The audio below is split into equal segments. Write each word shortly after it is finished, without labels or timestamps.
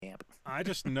I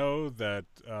just know that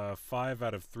 5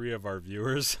 out of 3 of our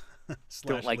viewers Don't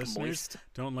slash like listeners moist.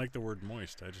 don't like the word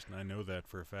moist. I know that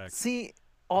for a fact. See, They're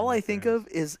all I not think fans.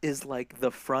 of is like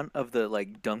the front of the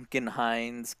like Duncan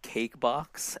Hines cake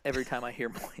box every time I hear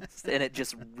moist, and it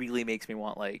just really makes me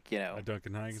want like A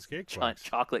Duncan Hines cake box.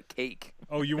 chocolate cake.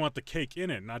 Oh, you want the cake in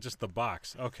it, not just the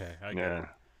box. Okay, I get it.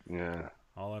 Yeah, yeah.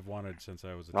 All I've wanted since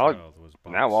I was a All, child was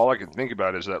box. now all I can think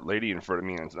about is that lady in front of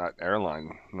me on that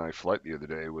airline night flight the other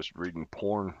day was reading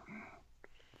porn.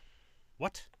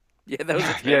 What? Yeah, that was a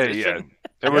Yeah, transition.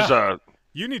 yeah. It was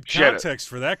You need She had context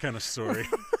for that kind of story.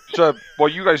 so well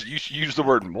you guys use the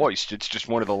word moist. It's just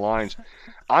one of the lines.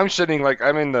 I'm sitting like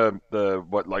I'm in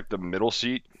the middle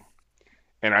seat,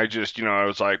 and I just I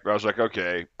was like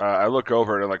okay. I look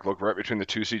over and I like look right between the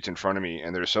two seats in front of me,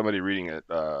 and there's somebody reading it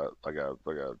like a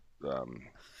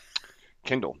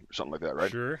Kindle or something like that,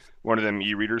 right? Sure. One of them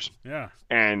e-readers. Yeah.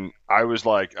 And I was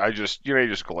like, I just, you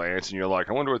just glance and you're like,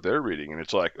 I wonder what they're reading. And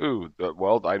it's like, ooh,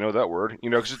 well, I know that word,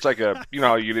 because it's like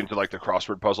how you get into like the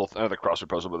crossword puzzle, not the crossword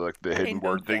puzzle, but like the hidden I know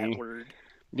word thingy. that word.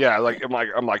 Yeah, like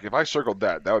I'm like, if I circled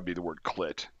that, that would be the word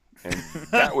clit, and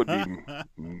that would be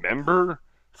member,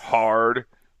 hard,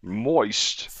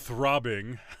 moist,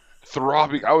 Throbbing.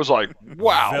 throbbing. I was like,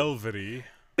 wow. Velvety.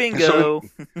 Bingo.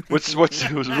 What's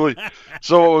it was really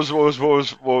so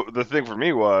what the thing for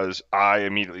me was I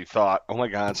immediately thought, oh my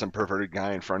god, some perverted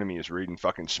guy in front of me is reading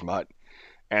fucking smut,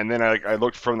 and then I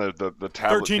looked from the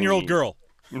tablet. 13-year-old thingy. girl.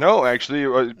 No, actually, it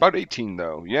was about 18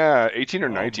 though. Yeah, 18 or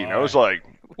 19. I was like,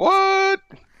 what?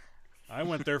 I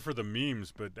went there for the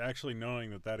memes, but actually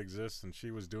knowing that exists and she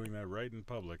was doing that right in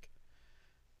public.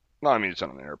 No, I mean it's on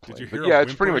an airplane. Did you But hear? yeah, a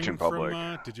it's pretty much in whimpering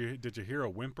public. did you hear a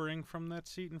whimpering from that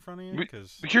seat in front of you?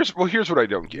 Because Here's what I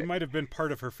don't you get. might have been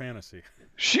part of her fantasy.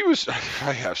 She was. I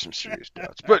have some serious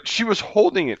doubts, but she was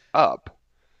holding it up,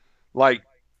 like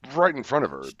right in front of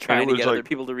her. Just trying and to it was get like, other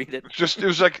people to read it.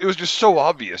 it was just so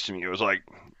obvious to me. It was like,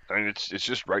 I mean, it's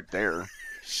just right there.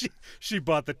 She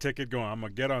bought the ticket, going, "I'm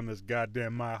gonna get on this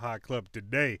goddamn Mile High Club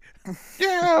today."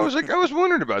 Yeah, I was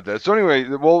wondering about that. So anyway,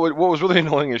 well, what was really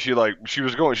annoying is she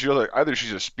was like either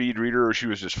she's a speed reader or she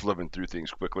was just flipping through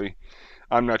things quickly.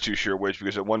 I'm not too sure which,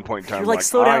 because at one point in time, You're like,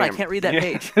 slow down, I can't read that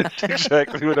page. That's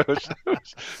exactly what I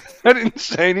was. I didn't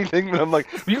say anything, but I'm like,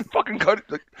 you fucking cut it.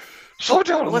 Like, slow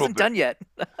down a It little wasn't bit. done yet.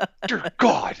 Dear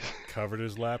God. Covered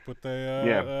his lap with one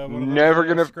of never those,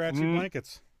 gonna scratchy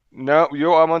blankets. No,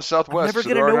 I'm on Southwest. I'm never so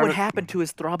gonna there are know what none- happened to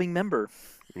his throbbing member.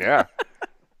 Yeah.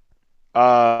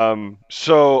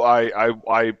 So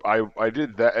I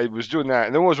did that. I was doing that,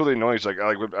 and then what was really annoying is like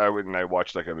I went and I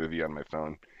watched like a movie on my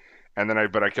phone, and then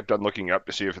I kept on looking up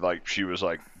to see if like she was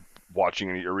like watching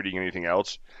or reading anything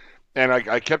else, and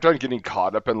I kept on getting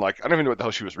caught up in like I don't even know what the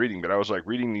hell she was reading, but I was like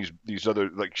reading these other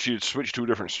like she had switched to a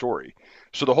different story,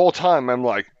 so the whole time I'm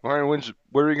like, all right,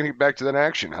 where are we gonna get back to that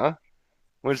action, huh?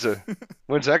 When's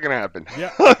that gonna happen?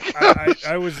 Yeah,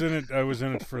 I was in it. I was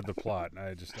in it for the plot.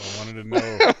 I wanted to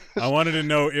know. I wanted to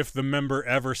know if the member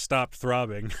ever stopped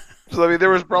throbbing. So I mean,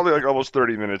 there was probably like almost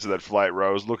 30 minutes of that flight where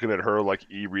I was looking at her like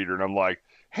e-reader, and I'm like,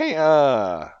 hey,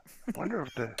 wonder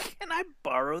if Can I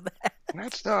borrow that?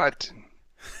 that's not.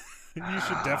 You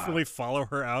should definitely follow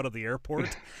her out of the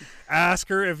airport. Ask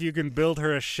her if you can build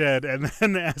her a shed, and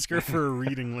then ask her for a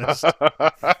reading list.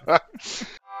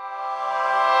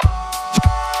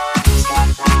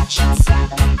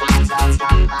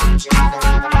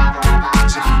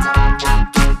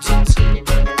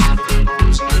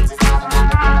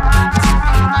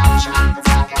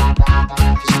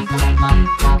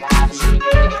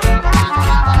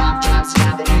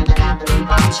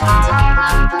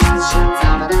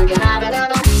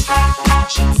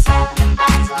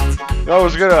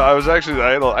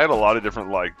 I had a lot of different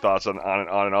like thoughts on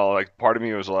and all. Like part of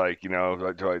me was like,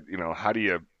 how do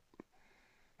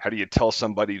you tell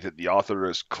somebody that the author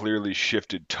has clearly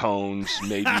shifted tones,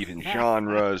 maybe even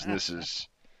genres, and this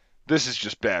is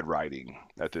just bad writing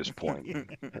at this point.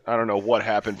 I don't know what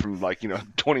happened from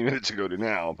 20 minutes ago to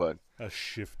now, but A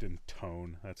shift in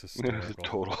tone. That's hysterical.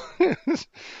 total.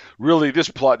 Really, this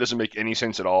plot doesn't make any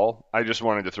sense at all. I just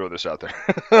wanted to throw this out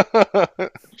there.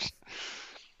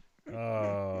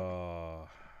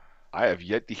 I have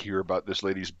yet to hear about this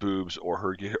lady's boobs or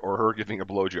her giving a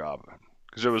blowjob,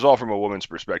 because it was all from a woman's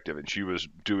perspective, and she was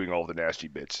doing all the nasty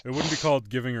bits. It wouldn't be called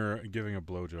giving a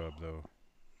blowjob, though.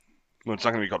 Well, it's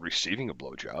not going to be called receiving a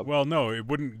blowjob. Well, no, it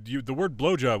wouldn't. The word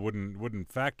blowjob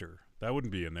wouldn't factor. That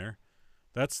wouldn't be in there.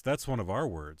 That's one of our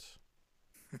words.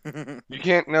 You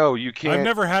can't. No, you can't. I've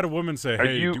never had a woman say, Are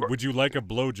 "Hey, you- would you like a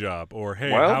blowjob?" or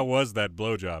 "Hey, Well- how was that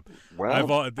blowjob?"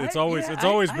 Well, It's always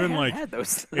been I like had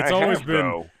those. it's I always have, been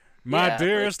though. my Yeah,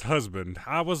 dearest husband.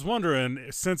 I was wondering,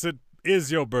 since it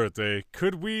is your birthday.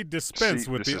 Could we dispense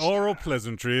See, with this the is- oral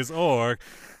pleasantries, or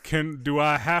do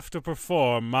I have to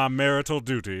perform my marital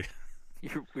duty?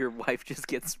 Your wife just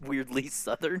gets weirdly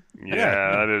southern.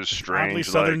 Yeah, that is Oddly strange.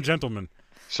 southern Like, gentleman.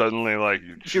 suddenly, like,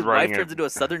 she's Your wife writing turns into a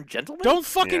southern gentleman. Don't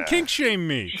fucking Yeah. kink shame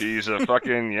me. She's a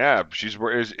fucking yeah. She's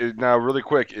now really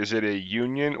quick. Is it a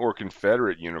Union or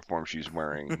Confederate uniform she's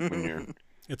wearing when you're?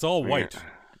 It's all white.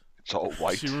 It's all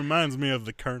white. She reminds me of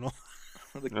the colonel.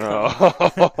 The The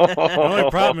Oh. only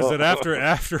problem is that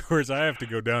afterwards I have to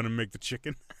go down and make the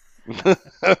chicken.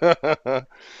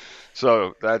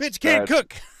 So that's Bitch can't that's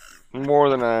cook. more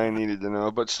than I needed to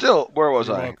know. But still, where was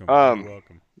You're I? welcome. You're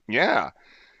welcome. Yeah.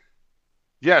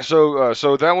 Yeah, so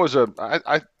that was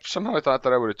I somehow I thought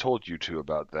that I would have told you two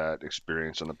about that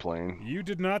experience on the plane. You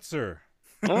did not, sir.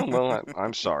 Oh, well,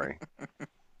 I'm sorry.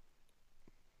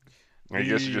 I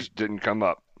guess it The- just didn't come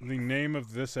up. The name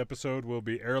of this episode will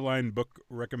be Airline Book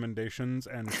Recommendations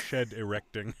and Shed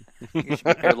Erecting.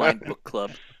 Airline book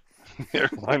club.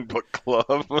 Airline Book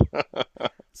Club.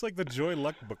 It's like the Joy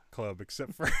Luck Book Club,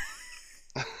 except for...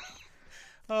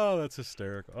 Oh, that's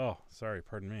hysterical. Oh, sorry,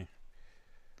 pardon me.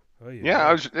 Oh,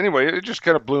 Yeah, anyway, it just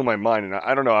kind of blew my mind, and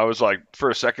I don't know. I was like, for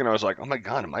a second, I was like, oh my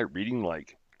god, am I reading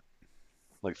like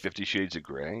 50 Shades of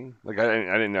Grey? Like I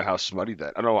didn't know how smutty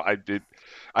that. I don't know.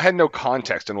 I had no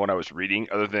context on what I was reading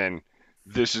other than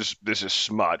this is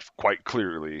smut quite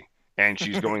clearly, and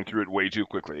she's going through it way too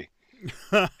quickly.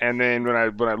 And then when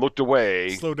I looked away,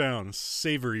 Slow down.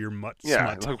 Savor your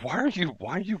yeah, smut. like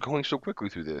why are you going so quickly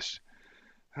through this?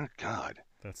 Oh god.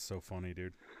 That's so funny,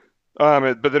 dude.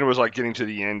 But then it was like getting to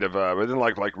the end of, but then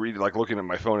like looking at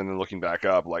my phone and then looking back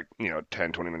up, like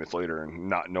 10, 20 minutes later, and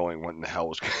not knowing what in the hell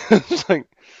was. It's like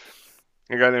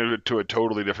I got into a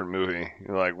totally different movie.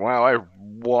 You're like, wow, I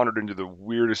wandered into the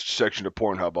weirdest section of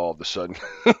Pornhub all of a sudden.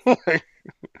 Like,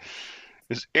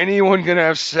 is anyone gonna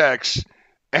have sex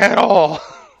at all?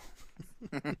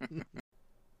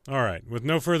 All right, with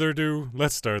no further ado,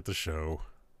 let's start the show.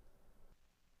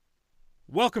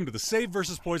 Welcome to the Save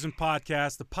vs. Poison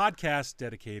podcast, the podcast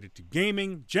dedicated to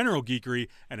gaming, general geekery,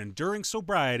 and enduring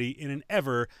sobriety in an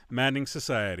ever-maddening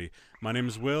society. My name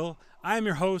is Will. I am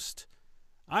your host.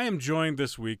 I am joined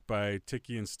this week by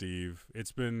Tiki and Steve.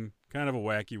 It's been kind of a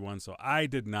wacky one, so I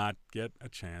did not get a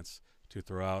chance to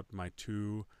throw out my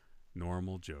two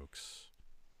normal jokes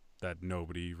that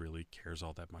nobody really cares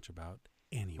all that much about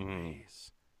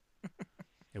anyways.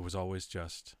 It was always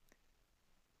just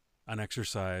an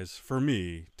exercise for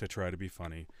me to try to be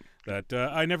funny. That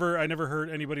I never heard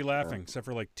anybody laughing except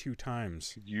for like 2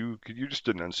 times. Could you just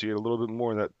enunciate a little bit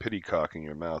more? That pity cock in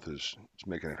your mouth it's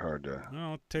making it hard to.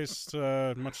 Well, it tastes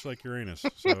much like Uranus.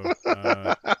 So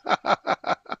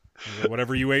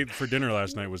whatever you ate for dinner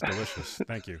last night was delicious.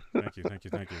 Thank you.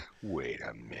 Wait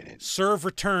a minute. Serve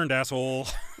returned, asshole.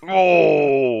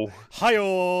 Oh.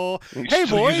 Hi-oh. You Hey,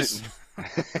 still boys. use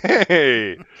it-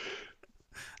 Hey.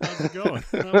 How's it going?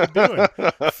 How we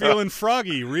doing? Feeling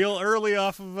froggy, real early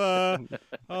off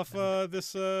of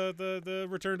this the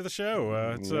return to the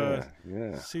show. It's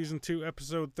yeah. season 2,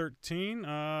 episode 13.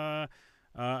 I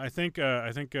think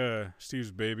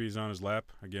Steve's baby's on his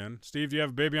lap again. Steve, do you have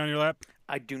a baby on your lap?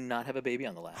 I do not have a baby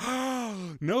on the lap.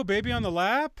 No baby on the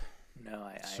lap?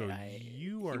 No,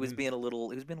 you he are was being a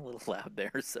little loud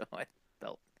there, so I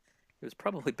felt it was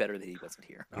probably better that he wasn't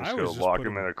here. I Just was go just lock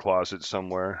putting- him in a closet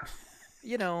somewhere.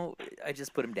 I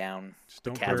just put him down. Just The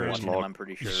don't cat's bury watching him. him, I'm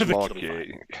pretty sure. Small It'll be fine.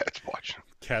 kid. Cat's watching.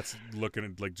 Cat's looking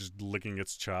at just licking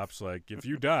its chops like, if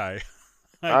you die,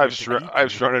 I've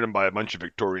surrounded him by a bunch of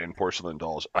Victorian porcelain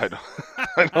dolls. I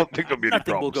don't think there'll be any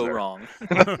Nothing will problems go there. wrong.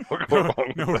 Nothing will go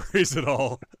wrong. No worries at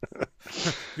all.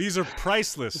 These are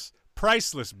priceless,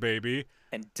 baby.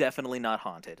 And definitely not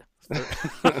haunted.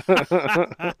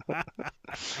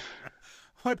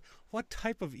 What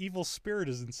type of evil spirit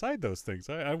is inside those things?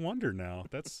 I wonder now.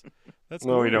 That's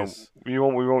No, we glorious.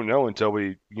 don't. We won't know until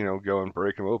we go and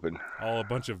break them open. All a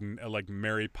bunch of like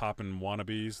Mary Poppin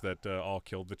wannabes that all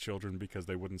killed the children because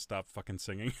they wouldn't stop fucking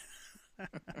singing.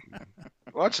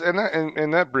 Well,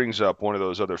 and that brings up one of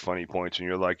those other funny points, and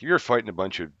you're like, you're fighting a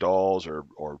bunch of dolls or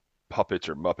puppets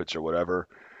or muppets or whatever.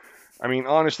 I mean,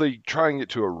 honestly, try and get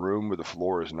to a room where the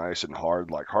floor is nice and hard,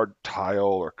 like hard tile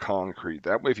or concrete.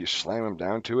 That way, if you slam them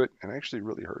down to it, it actually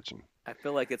really hurts them. I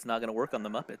feel like it's not going to work on the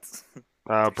Muppets.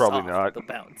 They're Probably soft, not. They'll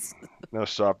bounce. No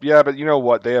stop. Yeah, but you know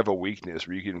what? They have a weakness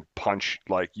where you can punch,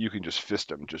 like you can just fist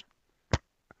them. Just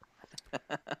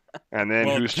And then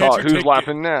Well, who's can't you who's take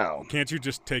laughing now? Can't you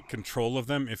just take control of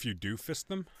them if you do fist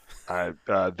them?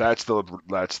 That's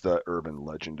the urban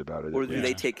legend about it. Or at do they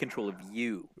least. take control of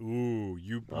you? Ooh,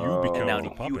 you Oh. become And now the you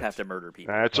puppet. have to murder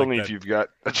people. That's Like only that- if you've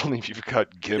got. That's only if you've got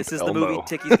Gimp This is Elmo. the movie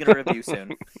Tickie's going to review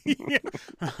soon.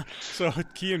 Yeah. So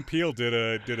Key and Peele did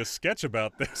a sketch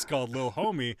about this called Lil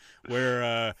Homie,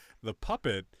 where the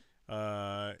puppet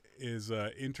is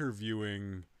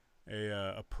interviewing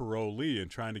a parolee and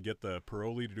trying to get the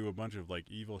parolee to do a bunch of like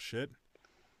evil shit,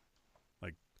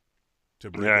 like to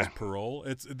break his parole.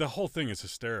 It's the whole thing is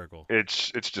hysterical.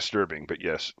 It's disturbing, but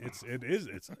yes. It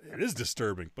is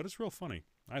disturbing, but it's real funny,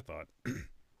 I thought.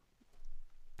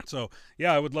 So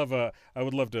yeah, I would love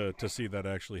to see that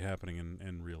actually happening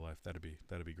in real life. That'd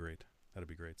be great. That'd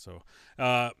be great. So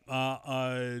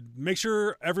make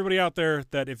sure everybody out there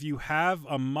that if you have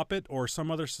a Muppet or some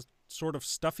other sort of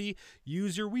stuffy,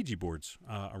 use your Ouija boards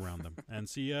around them and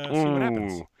see what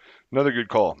happens. Ooh, another good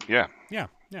call. Yeah. Yeah,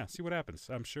 see what happens.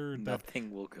 I'm sure that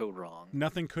Nothing will go wrong.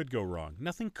 nothing could go wrong.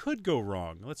 Nothing could go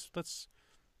wrong. Let's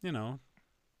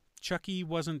Chucky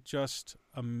wasn't just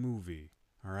a movie,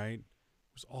 all right?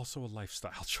 It was also a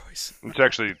lifestyle choice. It's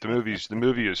actually the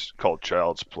movie is called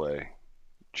Child's Play.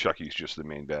 Chucky's just the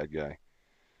main bad guy.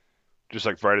 Just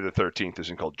like Friday the 13th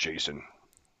isn't called Jason.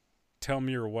 Tell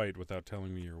me you're white without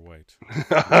telling me you're white.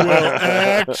 Well,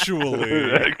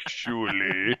 actually.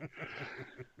 Actually.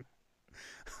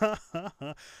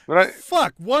 But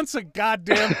Fuck, once a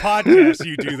goddamn podcast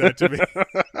you do that to me.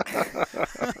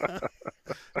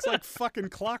 It's like fucking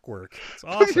clockwork. It's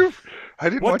awesome. I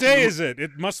didn't What watch day the- is it?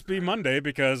 It must be Monday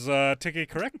because Tiki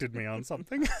corrected me on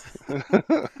something.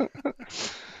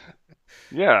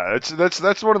 Yeah,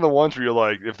 that's one of the ones where you're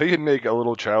like, if they can make a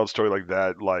little child story like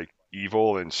that, like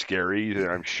evil and scary, then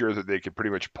I'm sure that they could pretty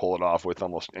much pull it off with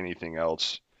almost anything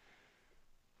else.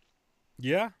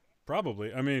 Yeah,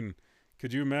 probably. I mean,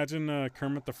 could you imagine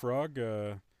Kermit the Frog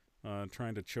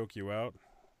trying to choke you out?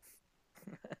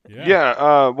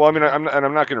 Yeah. Well, I mean, I'm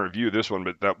not going to review this one,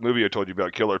 but that movie I told you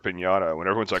about, Killer Pinata, when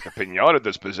everyone's like a pinata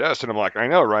that's possessed, and I'm like, I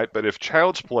know, right? But if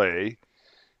Child's Play,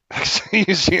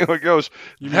 you see how it goes.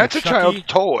 You mean That's a Chucky? child's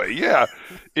toy. Yeah.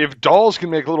 If dolls can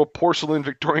make little porcelain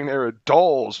Victorian era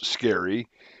dolls scary,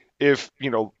 if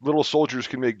little soldiers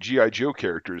can make GI Joe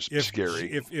characters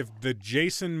scary. If the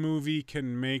Jason movie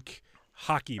can make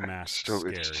hockey masks So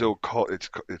scary. it's still called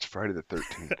it's Friday the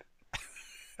 13th.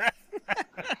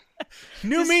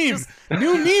 New meme,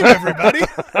 everybody.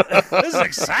 This is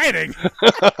exciting.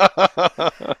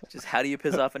 Just how do you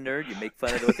piss off a nerd? You make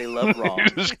fun of what they love wrong. You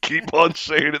just keep on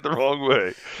saying it the wrong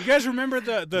way. You guys remember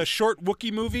the short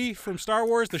Wookiee movie from Star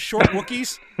Wars? The short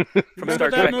Wookiees? From Remember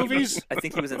Star that Trek. movies? I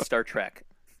think he was in Star Trek.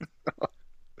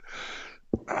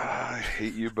 I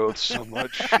hate you both so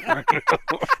much.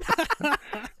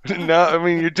 No, I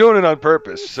mean, you're doing it on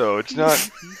purpose, so it's not.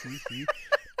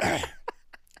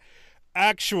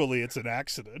 Actually, it's an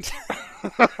accident.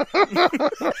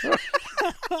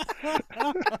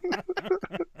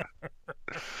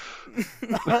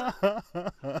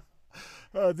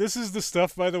 This is the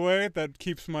stuff, by the way, that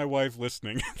keeps my wife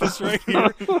listening. This right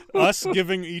here, us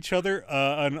giving each other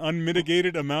an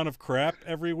unmitigated amount of crap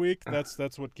every week. That's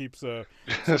what keeps the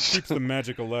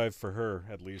magic alive for her,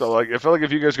 at least. So, like, I felt like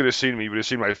if you guys could have seen me, you would have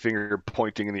seen my finger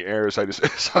pointing in the air as I was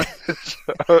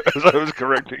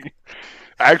correcting you.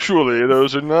 Actually,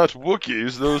 those are not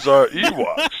Wookiees. Those are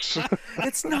Ewoks.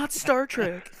 It's not Star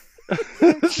Trek.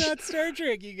 It's not Star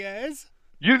Trek, you guys.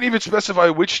 You didn't even specify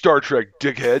which Star Trek,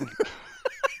 dickhead.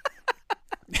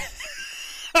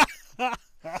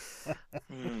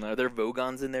 Are there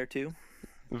Vogons in there too?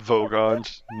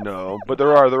 Vogons? No, but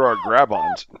there are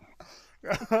Grabons.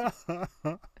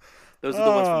 Those are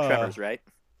the ones from Tremors, right?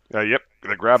 Yep,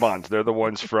 the Grabons. They're the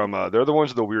ones from. They're the ones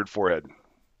with the weird forehead.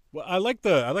 Well, I like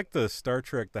the Star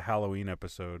Trek, the Halloween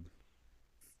episode,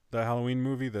 the Halloween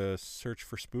movie, The Search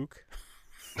for Spook.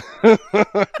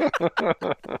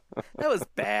 That was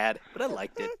bad, but I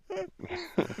liked it.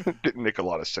 Didn't make a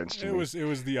lot of sense to It me.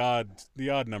 was the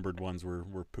odd numbered ones were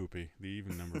poopy. The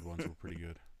even numbered ones were pretty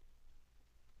good.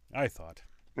 I thought.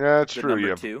 Yeah, that's The true. number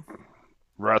Yeah, 2.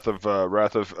 Wrath of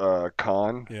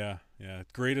Khan. Yeah.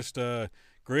 Greatest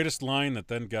line that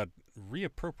then got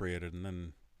reappropriated and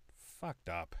then fucked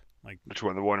up. Like, Which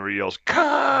one? The one where he yells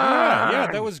Khan. yeah,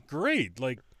 that was great.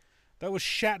 Like, that was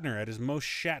Shatner at his most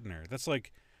Shatner. That's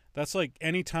like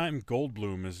any time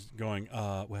Goldblum is going,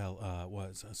 Yeah,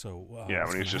 what's when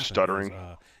gonna he's just happen stuttering.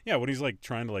 is, when he's like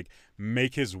trying to like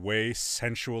make his way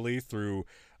sensually through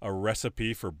a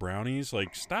recipe for brownies.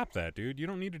 Like, stop that, dude. You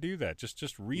don't need to do that.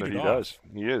 Just read But it he off. does.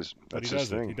 He is. But That's he his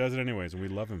does it. thing. He does it anyways, and we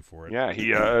love him for it. Yeah,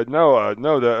 he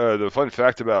the fun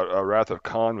fact about Wrath of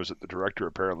Khan was that the director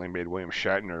apparently made William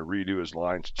Shatner redo his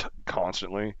lines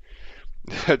constantly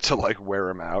to like wear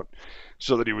him out,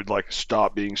 so that he would like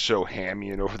stop being so hammy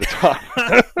and over the top.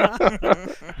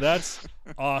 That's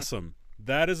awesome.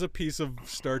 That is a piece of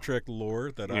Star Trek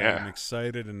lore that I Yeah. am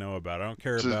excited to know about. I don't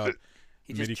care So about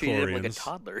He just treated him like a midichlorians.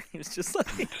 toddler. He was just like,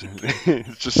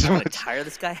 It's just so I'm gonna much. tire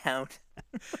this guy out.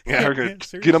 Yeah, we're gonna Yeah,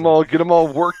 get them seriously.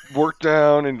 all worked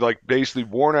down and like basically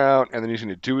worn out, and then he's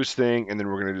gonna do his thing, and then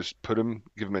we're gonna just give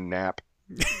him a nap.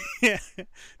 Yeah.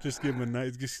 Just give him a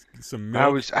nice, just some I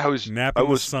milk, was nap I in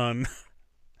the was sun.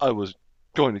 I was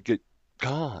going to get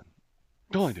gone,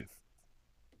 going to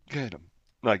get him.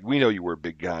 Like, we know you were a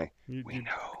big guy. You, We you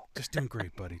know. just doing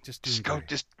great, buddy. Just doing Just go.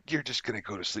 great. You're just gonna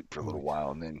go to sleep for a little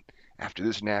while, and then after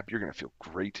this nap, you're gonna feel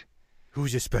great.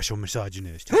 Who's a special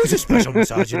misogynist? Who's a special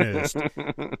misogynist?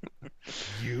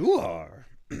 You are.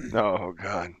 Oh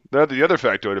God. The other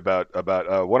factoid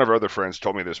about one of our other friends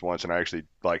told me this once, and I actually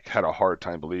like had a hard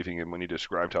time believing him when he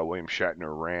described how William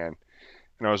Shatner ran,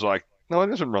 and I was like, no, he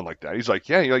doesn't run like that. He's like,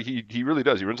 yeah, he really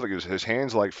does. He runs like his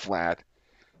hands like flat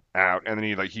out, and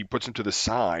then he puts them to the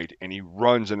side and he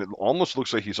runs, and it almost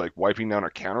looks like he's like wiping down a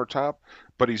countertop,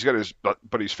 but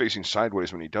he's facing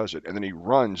sideways when he does it, and then he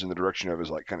runs in the direction of his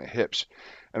like kind of hips,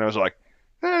 and I was like,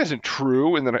 that isn't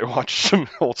true. And then I watched some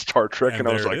old Star Trek, and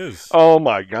I was there like, it is. oh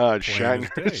my God, Plain as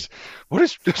Shatner, day. what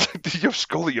is? Do you have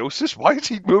scoliosis? Why is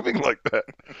he moving like that?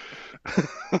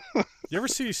 You ever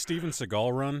see Steven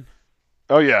Seagal run?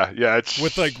 Oh yeah, it's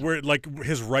With like where like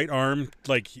his right arm,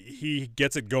 like he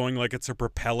gets it going like it's a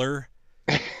propeller,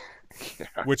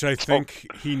 which I think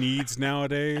he needs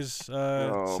nowadays.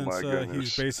 Oh, Since my he's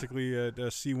goodness. basically a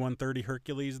C-130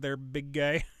 Hercules, there, big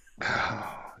guy.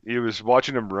 He was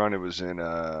watching him run. It was in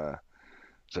was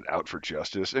it Out for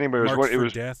Justice? Anyway, Marked it for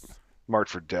was death. Marked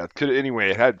for Death.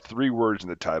 Anyway, it had 3 words in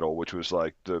the title, which was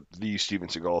like the Steven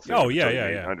Seagal thing. Oh, of yeah, Tony yeah,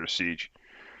 Hayden yeah. Under Siege.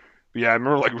 But yeah, I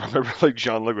remember like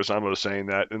John Leguizamo saying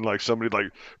that, and like somebody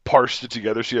like parsed it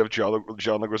together. So you have John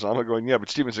Leguizamo going, yeah, but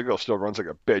Steven Seagal still runs like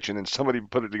a bitch, and then somebody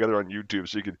put it together on YouTube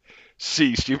so you could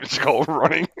see Steven Seagal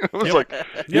running. It was Yep. like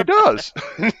he Yep. does.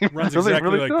 He Runs really, exactly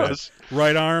really like does. that.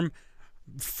 Right arm,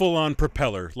 full on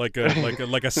propeller, like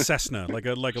a Cessna, like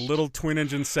a little twin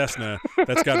engine Cessna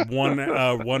that's got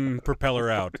one propeller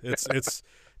out. It's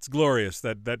glorious.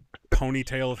 That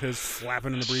ponytail of his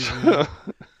flapping in the breeze.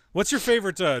 What's your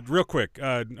favorite? Real quick,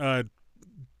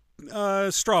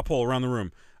 straw poll around the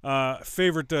room.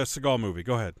 Favorite Seagal movie?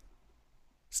 Go ahead,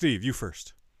 Steve. You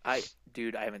first.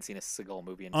 Dude, I haven't seen a Seagal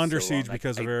movie in Under so Siege long.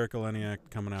 because of Eric Eleniak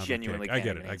coming out. genuinely of the cake.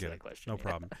 can't I even get answer it. that question. No Yeah.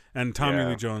 problem. And Tommy Yeah.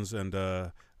 Lee Jones and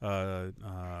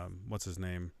what's his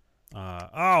name?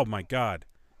 Oh my God.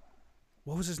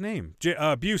 What was his name?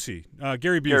 Busey.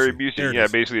 Gary Busey. Gary There Busey. it Yeah,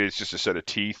 is. basically it's just a set of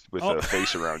teeth with Oh. a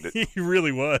face around it. He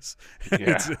really was.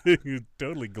 Yeah. It's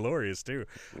totally glorious too.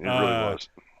 It really was.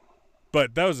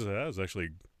 But that was a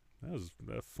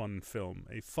fun film.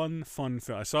 A fun film.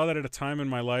 I saw that at a time in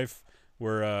my life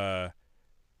where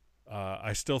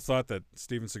I still thought that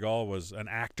Steven Seagal was an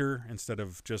actor instead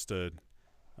of just a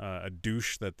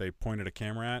douche that they pointed a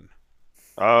camera at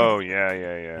Oh yeah.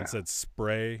 and said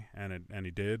spray, and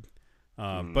he did.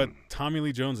 But Tommy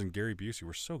Lee Jones and Gary Busey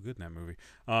were so good in that movie.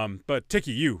 But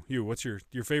Tiki, you, what's your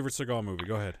favorite Seagal movie?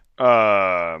 Go ahead.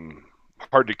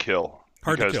 Hard to Kill.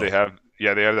 Hard to because Kill.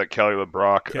 they have that Kelly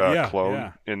LeBrock clone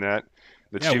yeah. in that.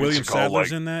 That Yeah, Steven William Seagal,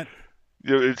 Sadler's like, in that.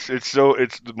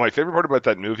 it's my favorite part about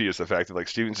that movie is the fact that like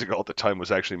Steven Seagal at the time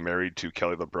was actually married to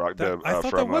Kelly LeBrock I thought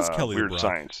from that was Kelly Weird LeBrock.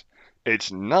 Science.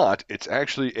 It's not. It's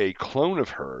actually a clone of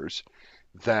hers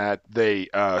that they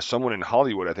someone in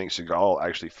Hollywood, I think Seagal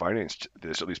actually financed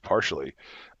this, at least partially.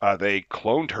 They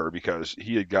cloned her because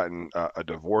he had gotten a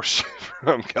divorce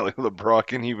from Kelly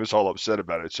LeBrock, and he was all upset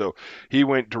about it. So he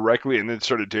went directly and then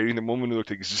started dating the woman who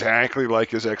looked exactly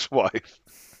like his ex-wife.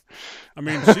 I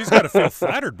mean, she's got to feel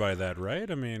flattered by that, right?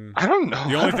 I mean, I don't know.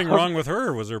 the only thing wrong with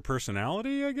her was her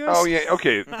personality, I guess. Oh yeah,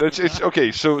 okay. It's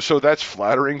okay. So that's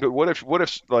flattering. But what if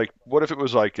it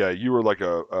was like you were like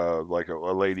a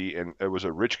lady and it was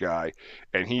a rich guy,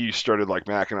 and he started like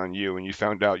macking on you, and you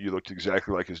found out you looked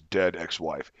exactly like his dead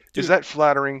ex-wife. Dude, Is that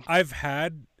flattering? I've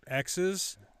had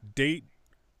exes date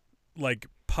like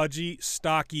pudgy,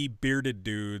 stocky, bearded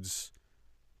dudes.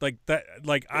 Like that.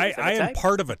 Like Is that a I am type?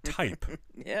 part of a type.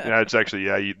 Yeah. Yeah, it's actually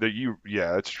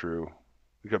that's true.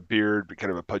 Like a beard, but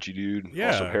kind of a pudgy dude. Also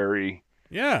Yeah. hairy.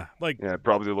 Yeah. Like, Yeah,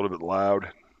 probably a little bit loud.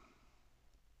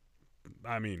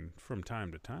 I mean, from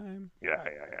time to time. Yeah.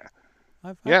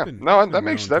 I've Yeah, been, no, I've that been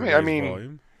makes- known that to may- I raise mean-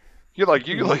 volume.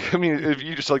 I mean, if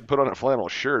you just like put on a flannel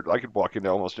shirt, I could walk into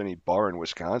almost any bar in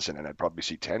Wisconsin and I'd probably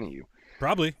see 10 of you.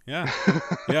 Probably, yeah.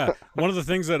 Yeah. One of the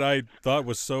things that I thought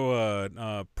was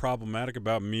so problematic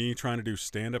about me trying to do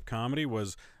stand-up comedy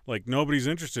was, like, nobody's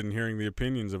interested in hearing the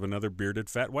opinions of another bearded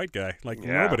fat white guy. Like,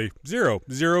 Yeah. nobody.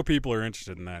 Zero people are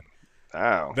interested in that.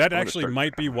 Wow. That I'm gonna actually start-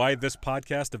 might be why this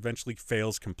podcast eventually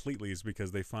fails completely, is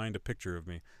because they find a picture of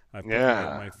me. I put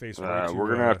Yeah. my face right to, we're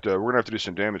gonna have to do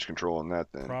some damage control on that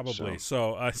then. probably.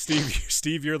 So. So,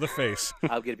 Steve, you're the face,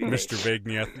 I'll get to be Mr.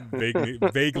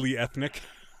 vague. Vaguely ethnic.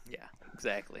 Yeah,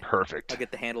 exactly. Perfect. I'll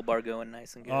get the handlebar going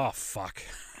nice and good. Oh fuck.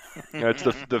 Yeah, it's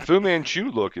the Fu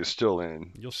Manchu look is still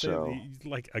in. You'll say so.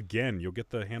 like again. You'll get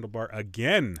the handlebar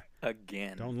again.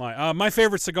 Again. Don't lie. My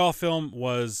favorite Seagal film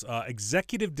was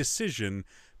Executive Decision,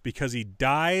 because he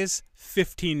dies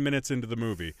 15 minutes into the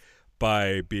movie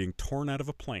by being torn out of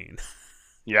a plane.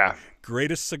 Yeah.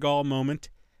 Greatest Seagal moment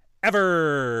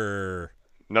ever.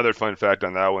 Another fun fact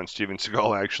on that one, Steven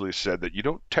Seagal actually said that you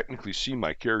don't technically see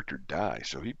my character die,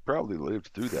 so he probably lived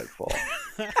through that fall.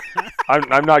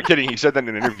 I'm not kidding. He said that in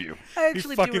an interview. I He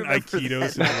actually fucking do remember Aikidos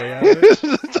his that. way out of it.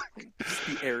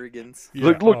 The arrogance. Yeah.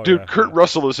 Look, Oh, dude, yeah, Kurt yeah.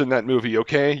 Russell is in that movie,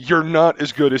 okay? You're not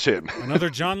as good as him. Another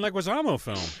John Leguizamo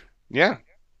film. Yeah.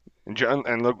 And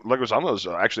Leguizamo's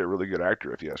actually a really good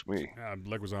actor, if you ask me.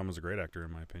 Leguizamo's a great actor,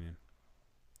 in my opinion.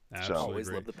 So- Absolutely Always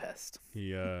great. love the pest.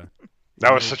 He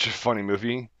That was such a funny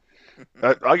movie.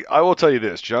 I will tell you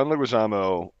this, John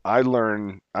Leguizamo. I've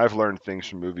learned things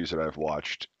from movies that I've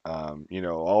watched.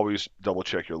 Always double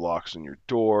check your locks in your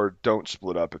door. Don't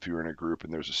split up if you're in a group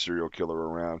and there's a serial killer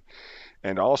around.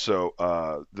 And also,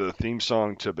 the theme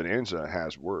song to Bonanza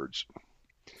has words.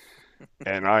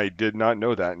 And I did not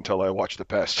know that until I watched The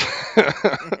Pest.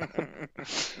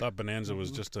 thought Bonanza was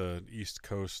just a East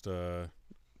Coast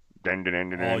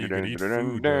All-you-can-eat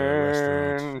food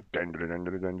restaurant.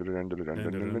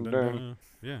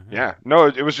 Yeah. Yeah, no,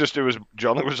 it was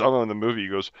John Leguizamo in the movie. He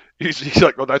goes, he's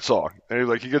like, oh, that song,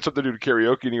 and he gets up to do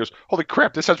karaoke, and he goes, holy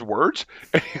crap, this has words,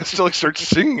 and he still starts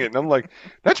singing it, and I'm like,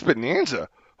 that's Bonanza.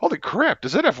 Holy crap,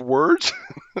 does that have words?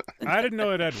 I didn't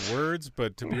know it had words,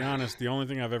 but to be honest, the only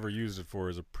thing I've ever used it for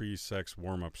is a pre-sex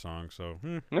warm-up song. So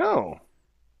No,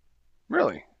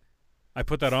 really. I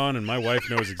put that on, and my wife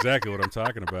knows exactly what I'm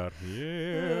talking about.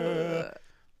 Yeah.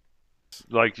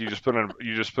 Like you just put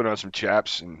on some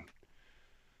chaps and.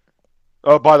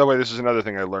 Oh, by the way, this is another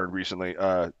thing I learned recently.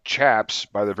 Chaps,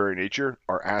 by their very nature,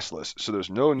 are assless, so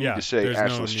there's no need to say there's no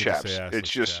assless need to chaps. say assless It's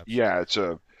just chaps.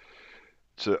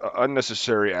 it's an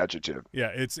unnecessary adjective.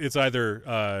 Yeah, it's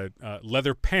either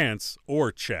leather pants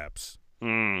or chaps.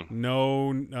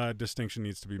 No distinction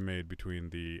needs to be made between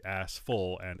the ass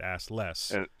full and ass less.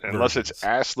 And, unless it's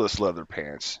versions. assless leather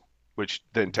pants, which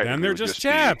then technically Then they're would just be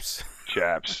chaps.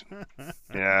 chaps.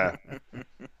 Yeah.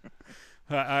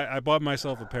 I bought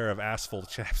myself a pair of assful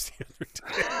chaps the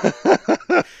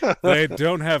other day. They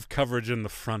don't have coverage in the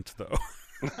front, though.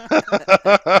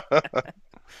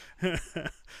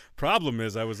 Problem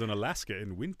is, I was in Alaska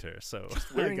in winter, so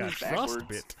I wearing got these backwards.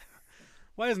 frostbite.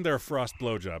 Why isn't there a frost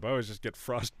blowjob? I always just get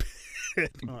frostbite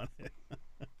on it.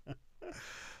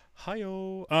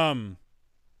 Hi-yo.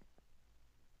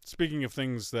 Speaking of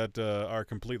things that are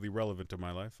completely relevant to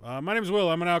my life, my name's Will.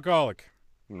 I'm an alcoholic.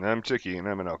 And I'm Tiki, and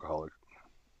I'm an alcoholic.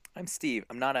 I'm Steve.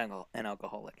 I'm not an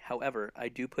alcoholic. However, I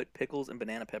do put pickles and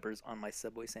banana peppers on my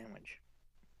Subway sandwich.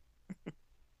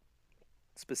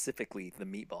 Specifically, the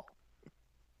meatball.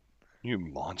 You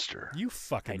monster. You I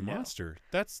fucking know. monster.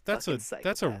 That's Fucking a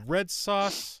psychopath. red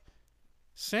sauce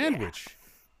sandwich.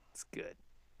 It's good.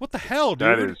 What the hell, dude?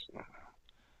 That is,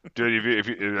 dude. If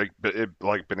you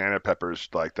like banana peppers,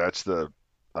 like that's the.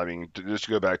 I mean, just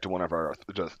to go back to one of our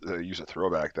use a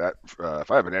throwback. That if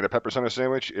I have banana peppers on a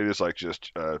sandwich, it is like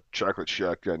just chocolate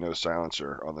shotgun, no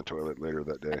silencer on the toilet later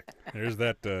that day. There's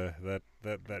that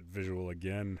that visual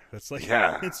again. That's like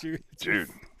Yeah, it's your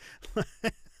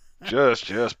Dude,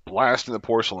 just blasting the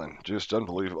porcelain, just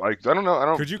unbelievable. Like I don't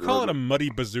know. Could you call it a muddy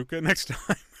bazooka next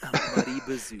time? A muddy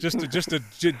bazooka.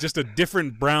 just a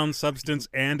different brown substance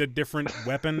and a different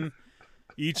weapon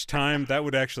each time.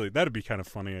 That'd be kind of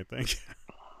funny, I think.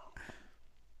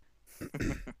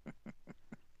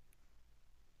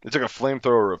 It's like a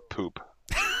flamethrower of poop.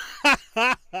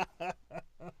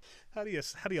 How do you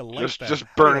light that? Just How do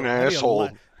burn you- an how do you asshole.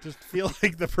 Just feel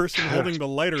like the person holding the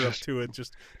lighter up to it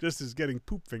just is getting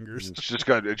poop fingers. It just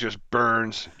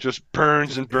burns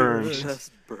and burns.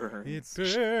 Just burns. It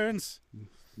burns.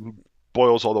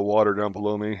 Boils all the water down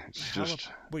below me. It's just,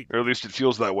 Wait, or at least it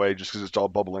feels that way, just because it's all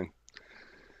bubbling.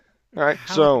 All right,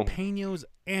 so jalapenos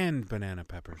and banana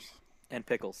peppers. And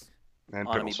pickles and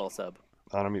on pickles a meatball sub.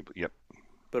 on a meat. Yep.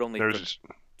 But only There's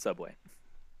for Subway.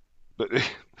 But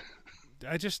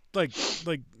I just like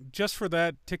just for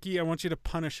that, Tiki, I want you to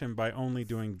punish him by only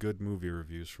doing good movie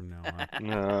reviews from now on.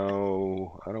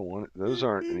 no, I don't want it. Those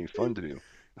aren't any fun to do.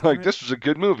 Damn Like, it. this was a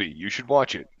good movie. You should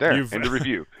watch it. There, You've- end of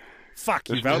review. Fuck,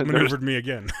 you've There's- outmaneuvered me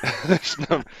again. There's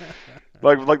no,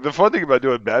 like the fun thing about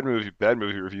doing bad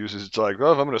movie reviews is it's like,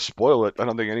 well, if I'm going to spoil it, I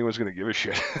don't think anyone's going to give a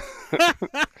shit.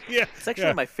 Yeah, It's actually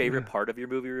yeah. my favorite part of your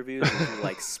movie reviews. Is you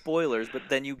like spoilers, but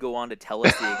then you go on to tell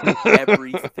us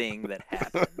everything that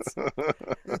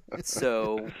happens.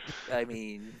 So, I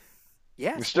mean,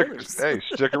 yeah, spoilers.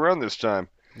 Stick around this time.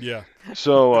 Yeah.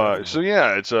 So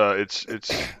yeah, it's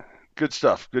good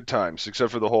stuff, good times,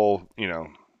 except for the whole,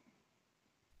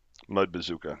 mud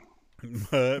bazooka.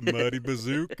 Muddy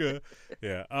bazooka.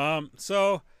 Yeah.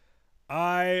 So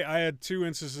I had 2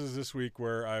 instances this week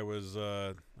where I was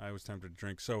tempted to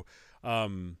drink. So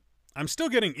I'm still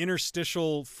getting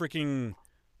interstitial freaking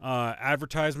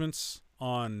advertisements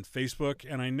on Facebook,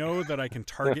 and I know that I can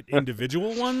target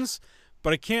individual ones,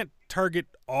 but I can't target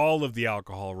all of the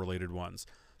alcohol related ones.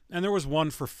 And there was one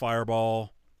for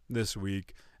Fireball this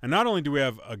week. And not only do we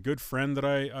have a good friend that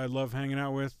I love hanging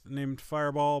out with named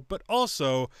Fireball, but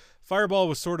also Fireball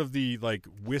was sort of the like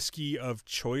whiskey of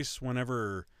choice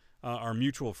whenever our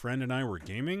mutual friend and I were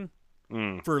gaming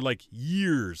for like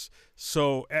years.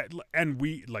 So and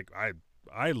we like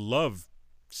I love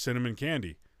cinnamon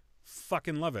candy.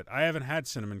 Fucking love it. I haven't had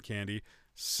cinnamon candy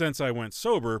since I went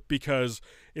sober because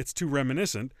it's too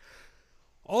reminiscent.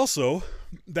 Also,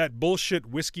 that bullshit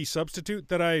whiskey substitute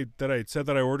that I said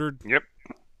that I ordered. Yep.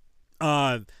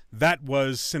 That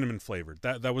was cinnamon flavored.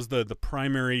 That was the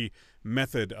primary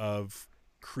method of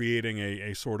creating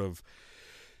a sort of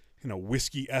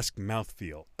whiskey-esque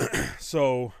mouthfeel.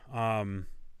 So an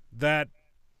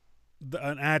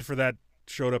ad for that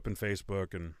showed up in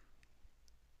Facebook, and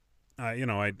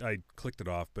I clicked it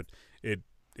off, but it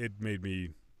made me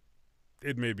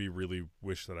really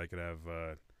wish that I could have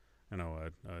a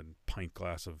pint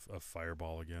glass of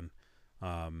Fireball again.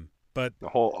 But A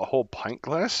whole pint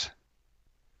glass?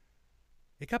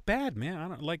 it got bad, man. I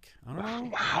don't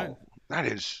know. Wow, that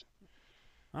is.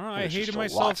 I don't know. That I is just hated a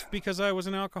myself lot. because I was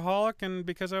an alcoholic and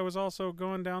because I was also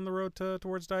going down the road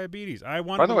towards diabetes. I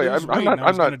wanted By the way, to lose weight, and I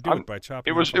was going to do it by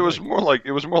chopping. It was off a leg.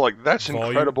 more like that's Volume?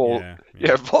 incredible.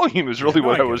 Yeah. Volume is really no,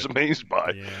 what I I get was it. amazed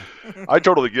by. Yeah. I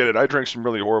totally get it. I drank some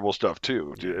really horrible stuff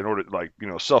too. In order,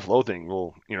 self-loathing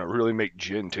will, really make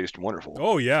gin taste wonderful.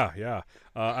 Oh yeah.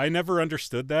 I never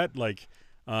understood that. Like,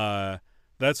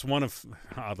 that's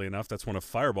oddly enough, that's one of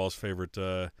Fireball's favorite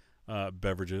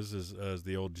beverages is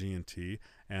the old G&T,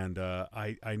 and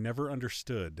I never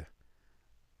understood.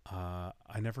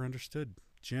 I never understood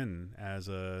gin as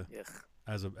a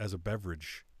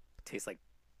beverage. Tastes like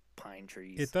pine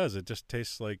trees. It does. It just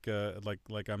tastes like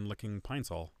I'm licking Pine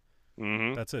Sol.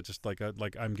 Mm-hmm. That's it. Just like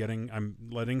I'm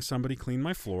letting somebody clean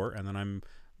my floor, and then I'm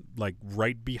like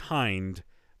right behind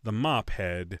the mop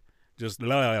head, just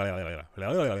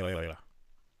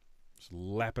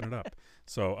lapping it up.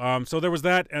 So there was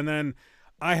that, and then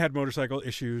I had motorcycle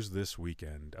issues this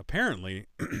weekend. Apparently,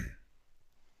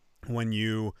 when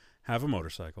you have a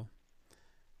motorcycle,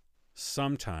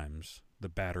 sometimes the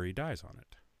battery dies on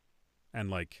it, and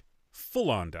like full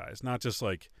on dies, not just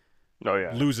like Oh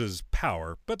yeah. loses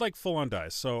power, but like full on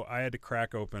dies. So I had to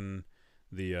crack open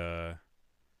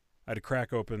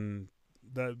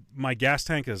my gas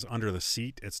tank is under the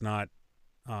seat. It's not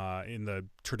in the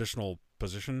traditional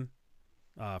position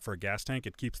for a gas tank.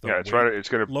 It keeps the Yeah, it's weight right. It's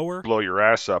gonna lower. blow your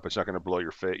ass up. It's not gonna blow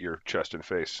your chest and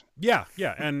face. Yeah,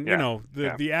 and Yeah.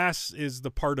 the ass is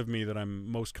the part of me that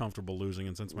I'm most comfortable losing,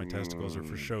 and since my testicles are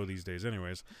for show these days,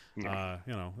 anyways, it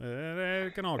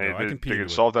can all go. I can pee They into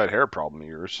could it. solve that hair problem of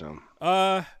yours. So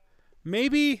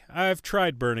Maybe I've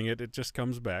tried burning it. It just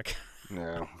comes back.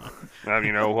 no. Now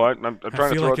you know what? I'm I trying to feel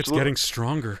throw like out it's getting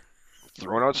stronger.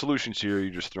 throwing out solutions here.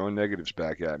 You're just throwing negatives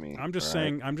back at me. I'm just all right?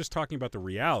 saying. I'm just talking about the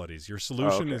realities. Your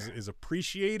solution okay. is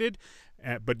appreciated,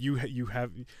 but you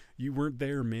weren't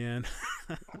there, man.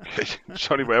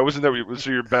 So anyway, I wasn't there. So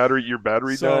your battery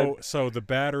died. So the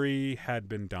battery had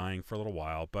been dying for a little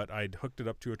while, but I'd hooked it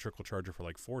up to a trickle charger for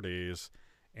like 4 days,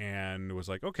 and was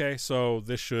like, okay, so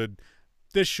this should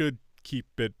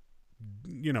keep it,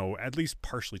 at least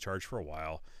partially charged for a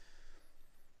while.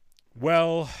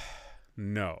 Well,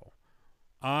 no.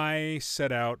 I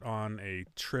set out on a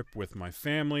trip with my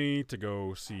family to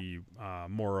go see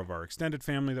more of our extended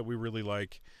family that we really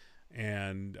like.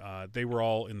 and they were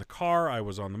all in the car. I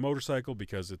was on the motorcycle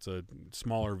because it's a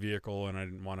smaller vehicle, and I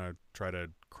didn't want to try to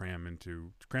cram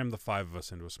the 5 of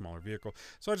us into a smaller vehicle.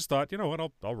 So I just thought, you know what,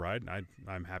 I'll ride.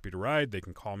 I'm happy to ride. They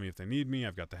can call me if they need me.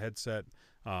 I've got the headset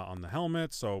on the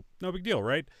helmet, so no big deal,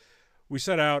 right? We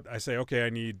set out. I say, okay, I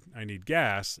need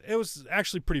gas. It was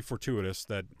actually pretty fortuitous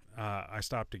that I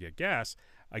stopped to get gas.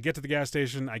 I get to the gas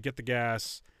station. I get the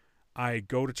gas. I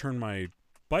go to turn my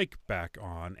bike back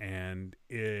on, and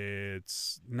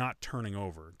it's not turning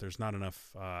over. There's not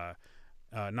enough power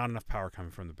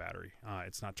coming from the battery.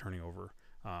 It's not turning over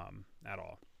at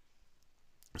all.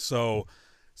 So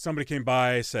somebody came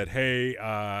by, said, hey,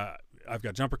 I've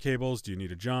got jumper cables. Do you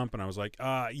need a jump? And I was like,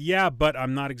 yeah, but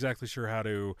I'm not exactly sure how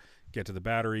to get to the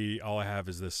battery. All I have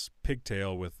is this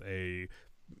pigtail with a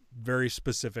very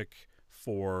specific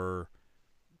for...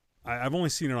 I've only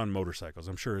seen it on motorcycles.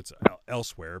 I'm sure it's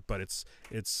elsewhere, but it's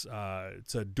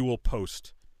a dual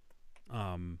post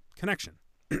connection,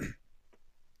 and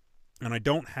I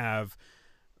don't have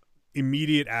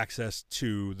immediate access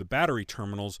to the battery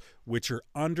terminals, which are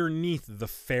underneath the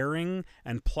fairing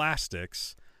and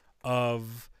plastics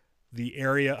of the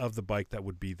area of the bike that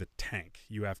would be the tank.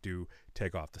 You have to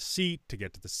take off the seat to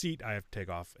get to the seat. I have to take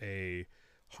off a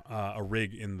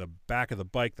rig in the back of the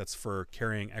bike that's for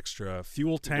carrying extra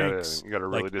fuel tanks. You gotta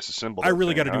really disassemble. I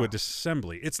really got to do a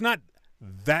disassembly. It's not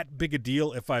that big a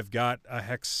deal if I've got a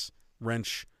hex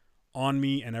wrench on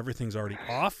me and everything's already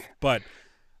off, but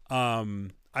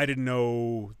I didn't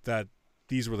know that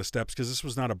these were the steps because this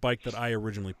was not a bike that I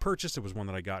originally purchased. It was one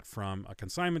that I got from a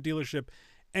consignment dealership.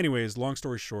 Anyways, long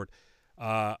story short,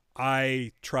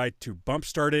 I tried to bump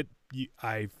start it.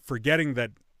 I forgetting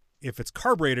that if it's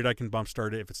carbureted, I can bump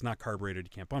start it. If it's not carbureted, you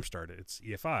can't bump start it. It's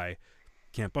EFI,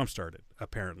 can't bump start it,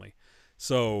 apparently.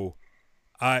 So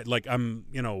I'm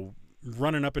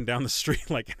running up and down the street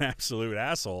like an absolute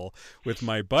asshole with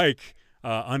my bike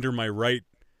under my right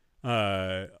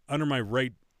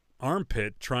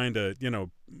armpit, trying to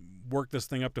work this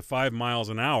thing up to 5 miles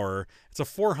an hour. It's a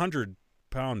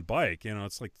 400-pound bike.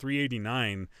 It's like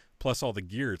 389 plus all the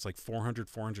gear. It's like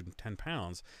 410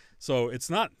 pounds. So it's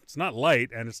not light,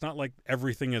 and it's not like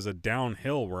everything is a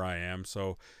downhill where I am.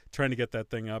 So trying to get that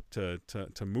thing up to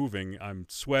moving, I'm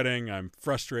sweating, I'm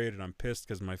frustrated, I'm pissed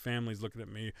because my family's looking at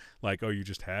me like, oh, you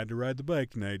just had to ride the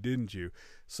bike tonight, didn't you?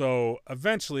 So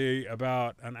eventually,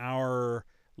 about an hour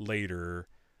later,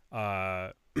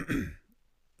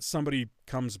 somebody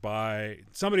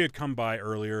had come by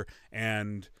earlier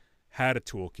and had a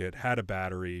toolkit, had a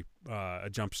battery, a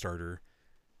jump starter,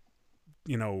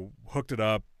 hooked it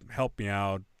up, helped me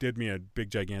out, did me a big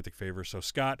gigantic favor. So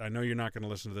Scott, I know you're not going to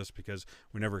listen to this because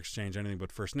we never exchange anything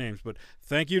but first names, but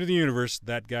thank you to the universe,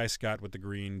 that guy Scott with the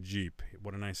green Jeep.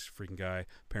 What a nice freaking guy.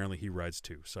 Apparently he rides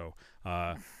too. So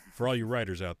for all you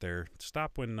riders out there,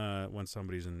 stop when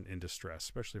somebody's in distress,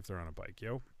 especially if they're on a bike,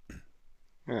 yo.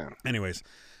 Yeah. Anyways,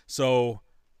 so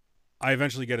I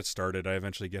eventually get it started. I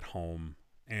eventually get home,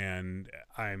 and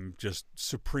I'm just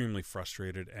supremely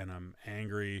frustrated, and I'm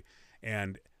angry,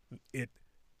 and it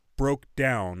broke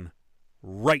down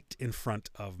right in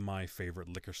front of my favorite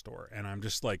liquor store, and I'm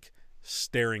just like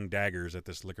staring daggers at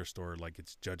this liquor store like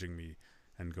it's judging me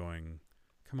and going,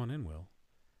 come on in, Will.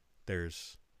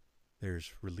 There's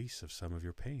release of some of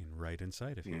your pain right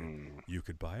inside of here. You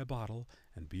could buy a bottle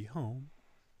and be home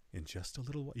in just a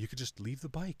little while. You could just leave the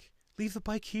bike. Leave the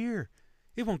bike here.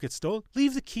 It won't get stolen.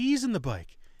 Leave the keys in the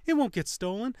bike. It won't get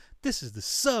stolen. This is the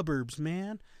suburbs,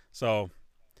 man. So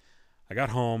I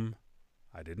got home.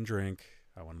 I didn't drink.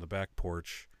 I went on the back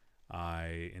porch.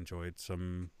 I enjoyed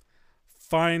some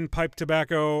fine pipe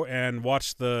tobacco and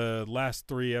watched the last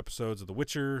 3 episodes of The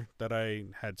Witcher that I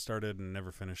had started and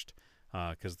never finished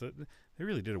because they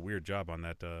really did a weird job on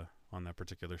that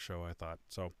particular show, I thought.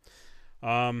 So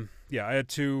yeah, I had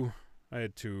two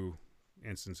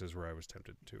instances where I was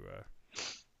tempted to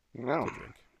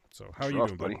drink. So how are you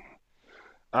doing, buddy?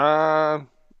 I'm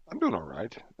doing all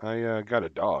right. I got a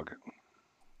dog.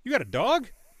 You got a dog?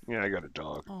 Yeah, I got a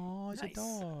dog. Oh, it's nice. A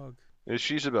dog.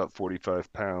 She's about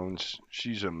 45 pounds.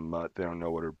 She's a mutt. They don't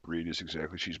know what her breed is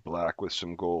exactly. She's black with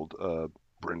some gold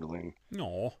brindling.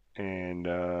 No.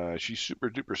 And she's super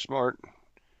duper smart.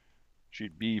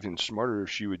 She'd be even smarter if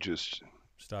she would just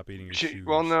stop eating your shoes.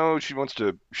 Well, no, she wants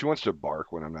to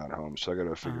bark when I'm not home, so I got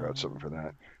to figure out something for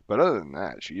that. But other than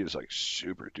that, she is like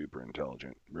super duper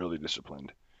intelligent, really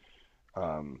disciplined.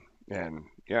 And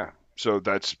yeah, so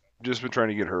that's just been trying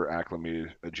to get her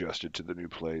acclimated, adjusted to the new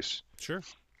place. Sure.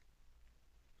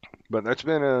 But that's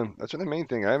been the main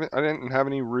thing. I didn't have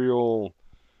any real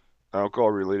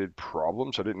alcohol related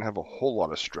problems. I didn't have a whole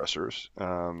lot of stressors.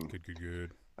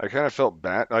 Good. I kind of felt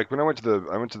bad. Like when I went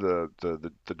to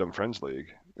the Dumb Friends League.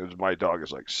 It was my dog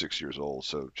is like 6 years old,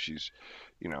 so she's,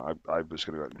 I was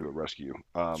gonna go out and do a rescue.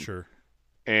 Sure.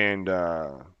 And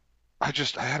I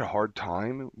had a hard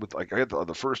time with like I had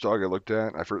the first dog I looked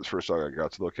at. The first dog I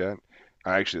got to look at.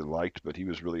 I actually liked, but he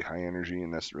was really high energy,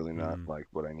 and that's really not Mm. like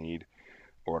what I need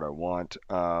or what I want.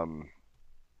 And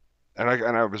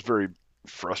I was very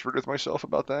frustrated with myself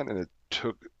about that, and it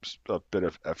took a bit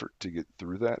of effort to get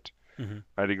through that. Hmm.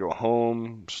 I had to go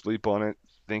home, sleep on it,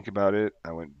 think about it.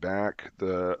 I went back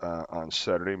the on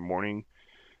Saturday morning,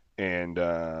 and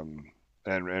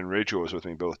and Rachel was with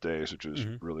me both days, which was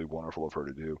Hmm. really wonderful of her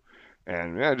to do.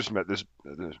 And yeah, I just met this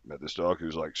dog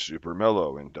who's like super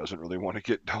mellow and doesn't really want to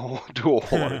get do a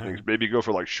whole lot of things. Maybe go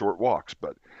for like short walks,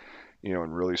 but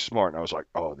and really smart. And I was like,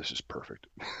 oh, this is perfect.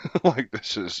 Like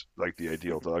this is like the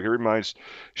ideal dog.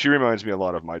 She reminds me a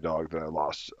lot of my dog that I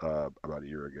lost about a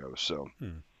year ago. So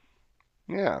Hmm.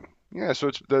 yeah, yeah. So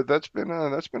that's been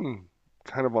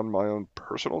kind of on my own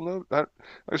personal note. Like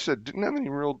I said, didn't have any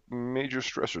real major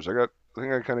stressors. I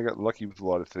think I kind of got lucky with a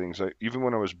lot of things. Even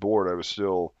when I was bored, I was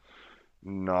still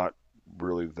not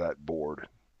really that bored.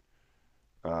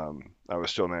 I was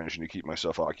still managing to keep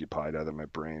myself occupied, either my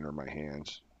brain or my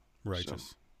hands. So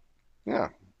Righteous. yeah.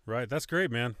 Right. That's great,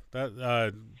 man.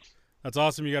 That's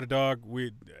awesome. You got a dog.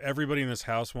 Everybody in this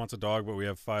house wants a dog, but we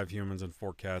have 5 humans and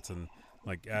 4 cats, and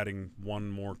like adding one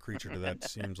more creature to that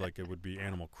seems like it would be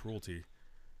animal cruelty.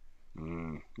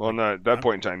 Well, Like, no, at that I'm,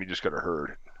 point in time, you just got a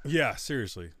herd. yeah,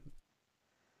 seriously.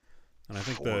 And I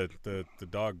think 4. the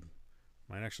dog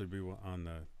might actually be on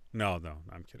the. No, no,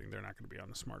 I'm kidding. They're not going to be on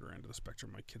the smarter end of the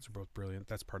spectrum. My kids are both brilliant.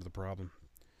 That's part of the problem.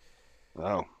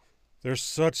 Oh, They're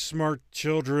such smart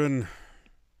children.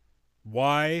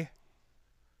 Why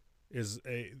is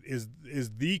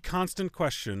the constant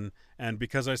question, and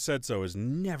because I said so is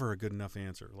never a good enough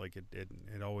answer. Like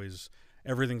it always,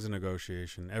 everything's a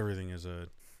negotiation. Everything is a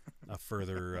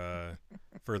further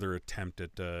further attempt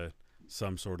at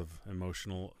some sort of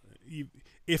emotional,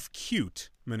 if cute,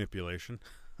 manipulation.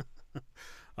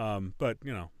 But I'm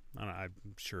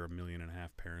sure 1.5 million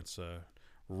parents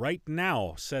right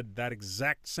now said that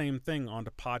exact same thing on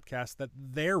the podcast that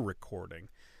they're recording.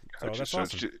 So gotcha. that's So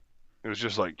awesome. it was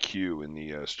just like Q in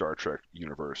the Star Trek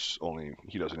universe. Only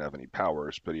he doesn't have any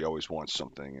powers, but he always wants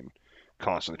something and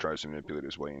constantly tries to manipulate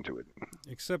his way into it.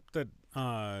 Except that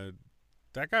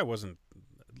that guy wasn't.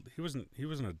 He wasn't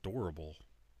adorable.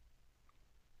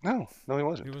 No, no, he He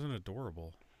wasn't. wasn't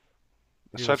adorable.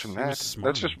 Aside from He was that,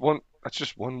 that's just smarmy. one. That's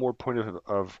just one more point Just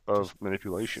of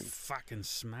manipulation. fucking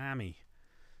smammy.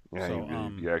 Yeah,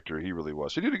 So the actor, he really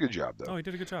was. He did a good job, though. oh, he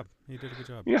did a good job. He did a good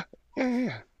job. Yeah, yeah, yeah,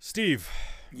 yeah. Steve,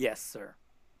 Yes, sir.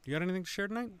 you got anything to share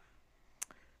tonight?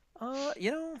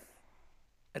 You know,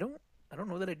 I don't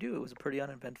know that I do. It was a pretty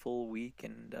uneventful week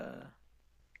and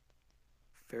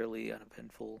fairly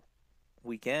uneventful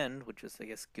weekend, which is, I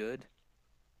guess, good.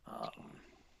 I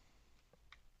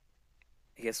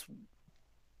guess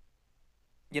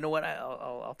you know what?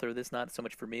 I'll throw this not so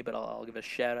much for me, but I'll give a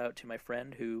shout out to my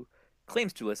friend who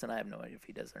claims to listen. I have no idea if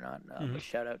he does or not. Mm-hmm. But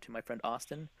shout out to my friend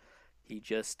Austin. He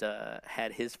just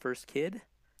had his first kid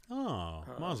Oh,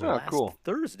 Mazel. Oh, last cool.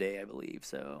 Thursday, I believe.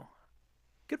 So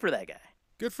good for that guy.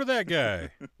 Good for that guy.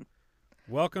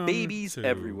 Welcome Babies to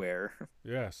everywhere.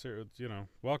 Yeah, so,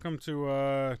 welcome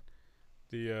to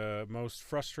the most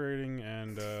frustrating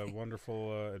and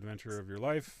wonderful adventure of your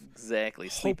life. Exactly.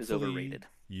 Sleep is Hopefully overrated.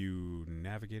 You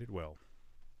navigated well.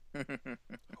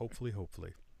 Hopefully.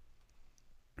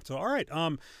 So, all right.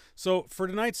 So for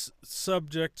tonight's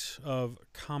subject of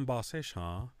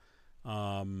conversation,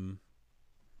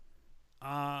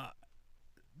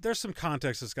 there's some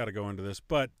context that's got to go into this,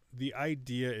 but the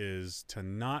idea is to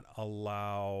not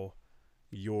allow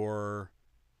your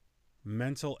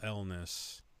mental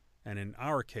illness, and in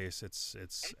our case, it's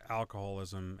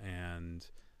alcoholism and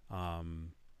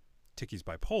Ticky's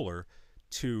bipolar,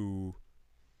 to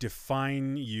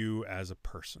define you as a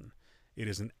person. It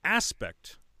is an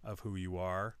aspect of who you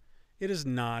are. It is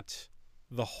not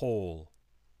the whole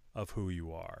of who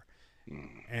you are.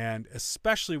 And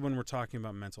especially when we're talking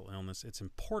about mental illness, it's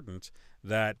important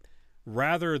that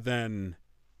rather than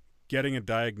getting a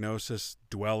diagnosis,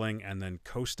 dwelling, and then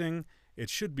coasting, it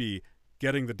should be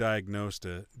getting the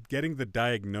diagnosis,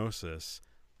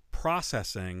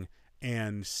 processing,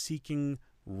 and seeking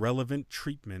relevant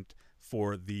treatment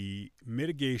for the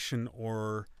mitigation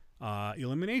or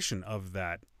elimination of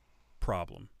that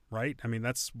problem, right? I mean,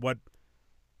 that's what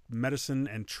medicine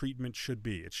and treatment should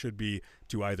be. It should be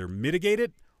to either mitigate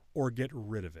it or get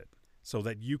rid of it so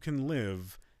that you can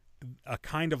live a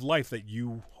kind of life that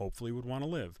you hopefully would want to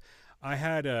live. I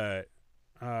had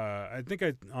I think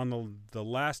on the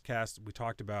last cast we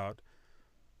talked about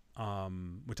how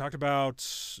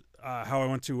I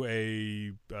went to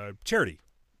a charity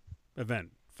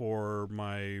event for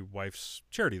my wife's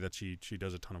charity that she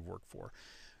does a ton of work for.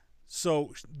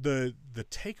 So the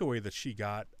takeaway that she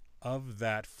got of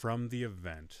that from the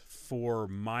event for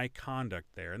my conduct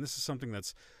there, and this is something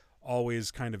that's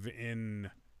always kind of in,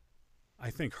 I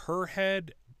think, her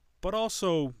head, but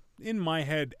also in my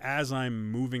head as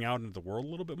I'm moving out into the world a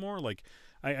little bit more. Like,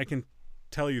 I can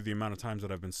tell you the amount of times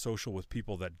that I've been social with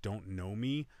people that don't know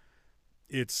me.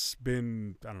 It's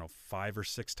been, I don't know, 5 or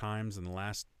 6 times in the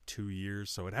last 2 years,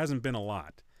 so it hasn't been a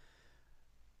lot.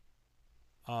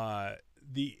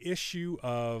 The issue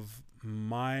of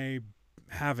my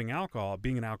having alcohol,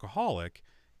 being an alcoholic,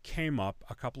 came up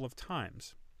a couple of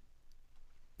times.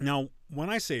 Now, when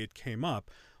I say it came up,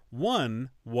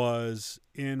 one was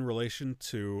in relation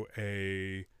to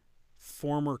a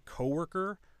former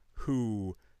coworker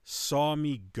who saw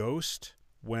me ghost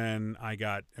when I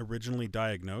got originally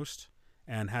diagnosed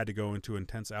and had to go into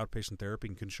intense outpatient therapy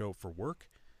and couldn't show up for work.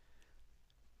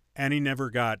 And he never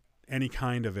got any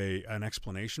kind of an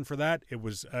explanation for that. It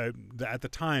was at the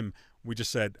time we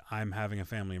just said, I'm having a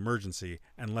family emergency,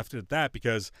 and left it at that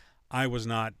because I was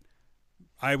not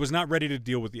ready to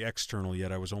deal with the external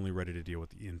yet. I was only ready to deal with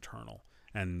the internal.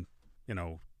 And, you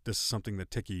know, this is something that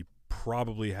Tiki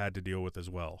probably had to deal with as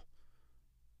well.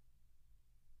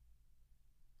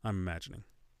 I'm imagining.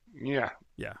 Yeah.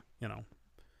 Yeah, you know,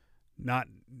 not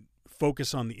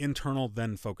focus on the internal,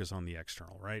 then focus on the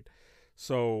external, right?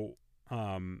 So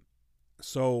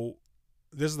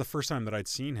this is the first time that I'd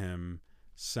seen him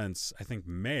since, I think,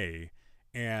 May,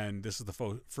 and this is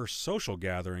the first social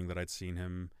gathering that I'd seen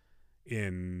him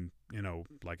in, you know,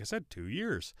 like I said, 2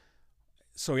 years.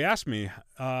 So he asked me,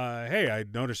 hey, I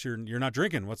noticed you're not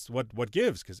drinking. What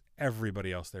gives? Because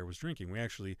everybody else there was drinking. We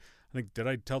actually, I think, did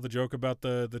I tell the joke about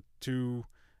the 2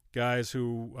 guys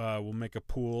who will make a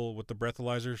pool with the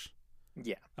breathalyzers?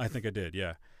 Yeah. I think I did,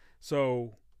 yeah.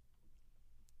 So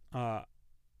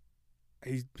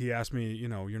he asked me, you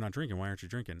know, you're not drinking. Why aren't you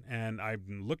drinking? And I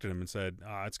looked at him and said,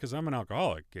 it's because I'm an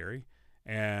alcoholic, Gary.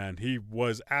 And he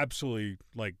was absolutely,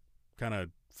 like, kind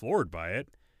of floored by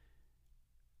it.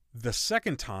 The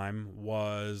second time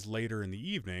was later in the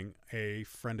evening. A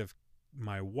friend of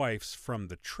my wife's from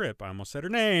the trip, I almost said her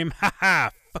name. Ha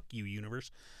ha! Fuck you, universe.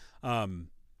 A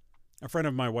friend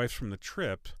of my wife's from the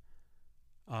trip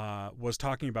was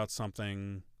talking about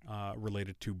something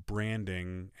related to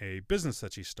branding a business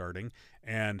that she's starting,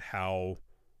 and how,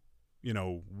 you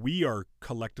know, we are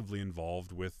collectively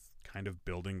involved with kind of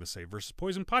building the Save versus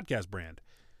Poison podcast brand.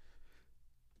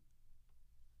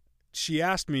 She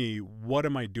asked me, what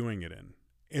am I doing it in?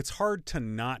 It's hard to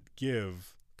not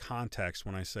give context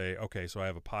when I say, okay, so I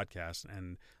have a podcast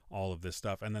and all of this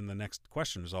stuff. And then the next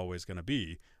question is always going to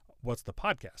be, what's the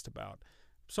podcast about?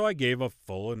 So I gave a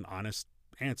full and honest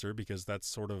answer, because that's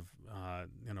sort of,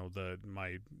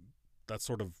 that's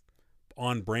sort of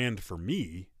on brand for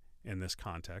me in this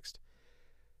context.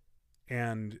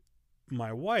 And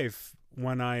my wife,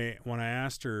 when I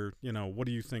asked her, you know, what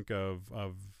do you think of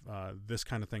this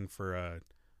kind of thing for a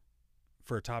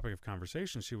topic of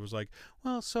conversation, she was like,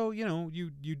 well, so, you know,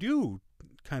 you do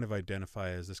kind of identify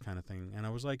as this kind of thing. And I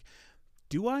was like,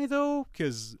 do I though?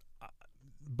 Because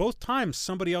both times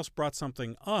somebody else brought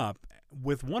something up.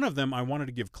 With one of them, I wanted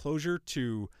to give closure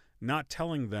to not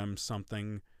telling them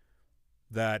something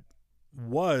that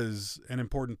was an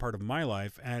important part of my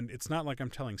life. And it's not like I'm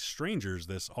telling strangers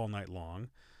this all night long.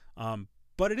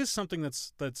 But it is something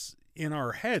that's in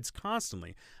our heads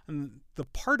constantly. And the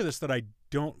part of this that I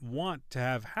don't want to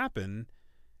have happen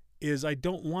is I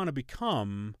don't want to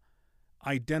become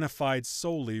identified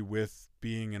solely with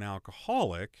being an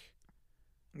alcoholic.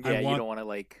 Yeah, you don't want to,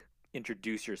 like,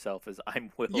 introduce yourself as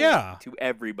I'm Will to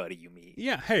everybody you meet.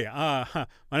 Yeah, hey,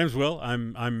 my name's Will.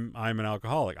 I'm an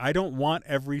alcoholic. I don't want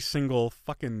every single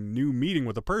fucking new meeting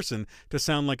with a person to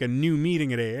sound like a new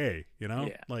meeting at AA, you know?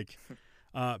 Yeah. Like,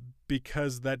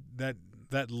 because that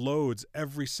loads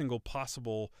every single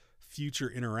possible future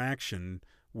interaction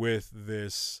with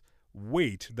this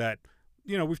weight that,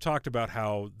 you know, we've talked about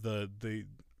how the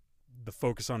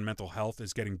focus on mental health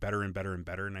is getting better and better and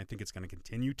better, and I think it's going to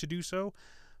continue to do so.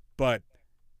 But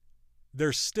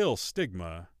there's still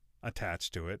stigma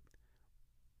attached to it.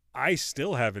 I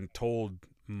still haven't told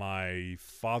my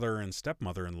father and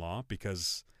stepmother-in-law,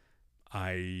 because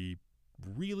I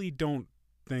really don't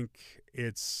think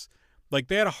it's like,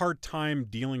 they had a hard time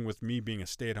dealing with me being a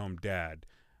stay-at-home dad.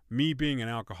 Me being an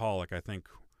alcoholic, I think,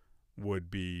 would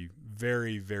be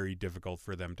very, very difficult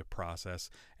for them to process,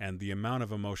 and the amount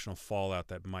of emotional fallout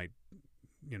that might,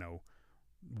 you know,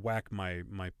 whack my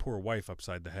poor wife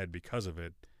upside the head because of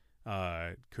it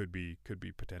could be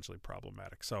potentially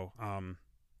problematic. So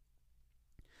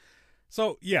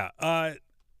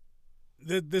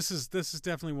this is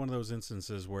definitely one of those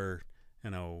instances where, you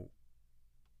know,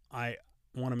 I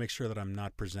want to make sure that I'm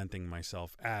not presenting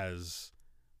myself as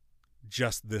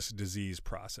just this disease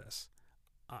process.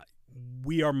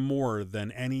 We are more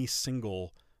than any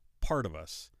single part of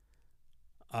us.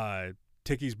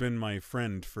 Ticky's been my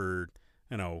friend for,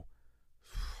 you know,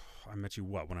 I met you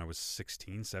when I was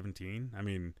 16, 17. I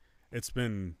mean, it's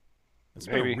been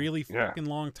a really fucking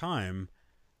long time.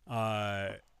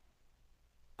 I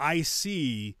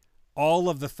see all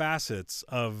of the facets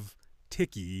of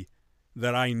Ticky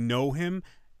that I know him.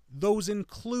 Those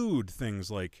include things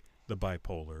like the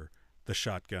bipolar, the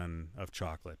shotgun of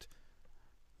chocolate,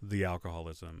 the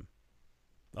alcoholism,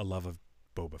 a love of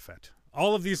Boba Fett.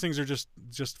 All of these things are just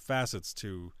facets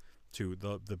to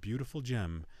the beautiful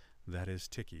gem that is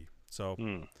Ticky. So,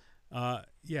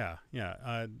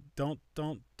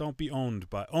 don't be owned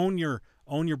by own your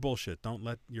bullshit. Don't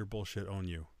let your bullshit own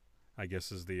you, I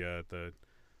guess is the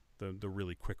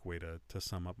really quick way to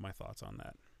sum up my thoughts on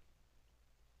that.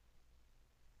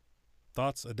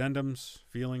 Thoughts, addendums,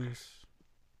 feelings?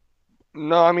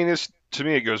 No, I mean, to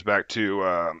me, it goes back to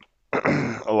a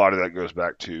lot of that goes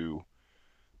back to,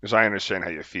 because I understand how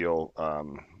you feel.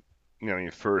 You know, when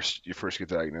you first get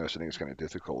diagnosed, I think it's kind of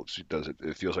difficult.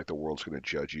 It feels like the world's going to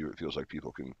judge you. It feels like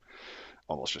people can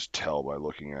almost just tell by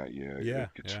looking at you. Yeah,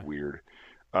 it's weird.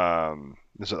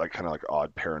 There's like kind of like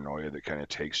odd paranoia that kind of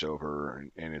takes over,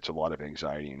 and it's a lot of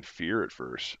anxiety and fear at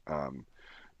first.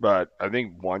 But I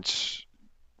think once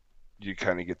you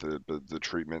kind of get the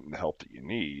treatment and the help that you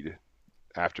need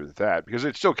after that, because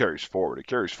it still carries forward. It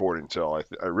carries forward until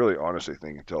I really honestly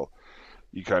think until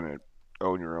you kind of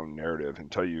own your own narrative,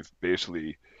 until you've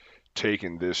basically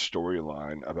taken this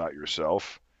storyline about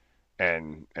yourself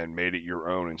and made it your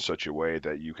own in such a way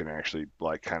that you can actually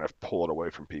like kind of pull it away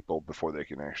from people before they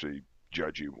can actually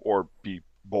judge you, or be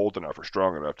bold enough or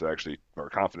strong enough to actually, or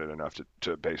confident enough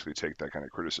to basically take that kind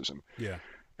of criticism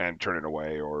and turn it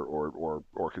away or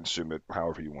consume it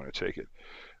however you want to take it.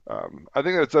 I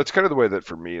think that's kind of the way that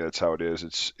for me, that's how it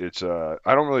is. It's I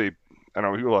don't really, I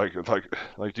don't know, people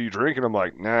like do you drink? And I'm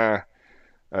like, nah,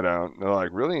 I don't. They're like,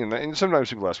 really? And sometimes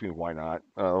people ask me why not.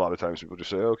 A lot of times people just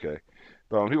say okay,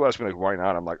 but when people ask me like why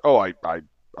not, I'm like, oh,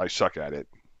 I suck at it.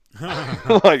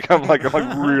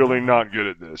 I'm really not good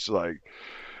at this. Like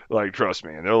trust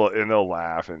me, and they'll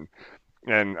laugh, and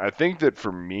I think that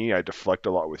for me, I deflect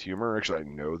a lot with humor. Actually, I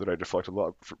know that I deflect a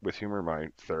lot with humor. My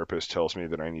therapist tells me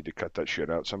that I need to cut that shit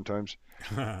out sometimes.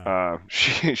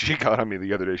 She got on me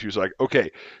the other day. She was like,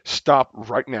 okay, stop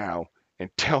right now and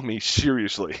tell me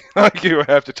seriously. Like, you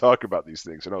have to talk about these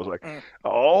things. And I was like,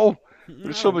 oh,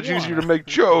 it's so much easier to make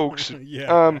jokes.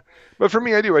 But for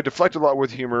me, I do. I deflect a lot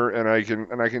with humor, and I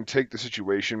can take the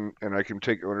situation and I can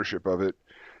take ownership of it,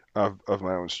 of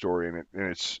my own story. And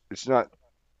it's not.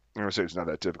 I'm gonna say it's not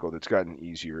that difficult. It's gotten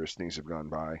easier as things have gone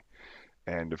by,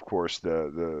 and of course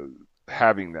the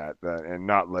having that and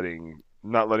not letting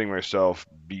myself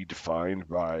be defined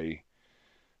by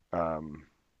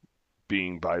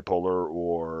being bipolar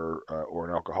or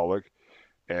an alcoholic.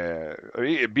 I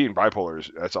mean, being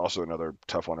bipolar that's also another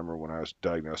tough one. I remember when I was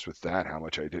diagnosed with that, how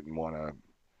much I didn't want to.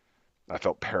 I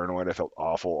felt paranoid. I felt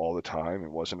awful all the time.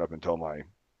 It wasn't up until my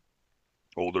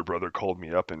older brother called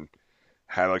me up and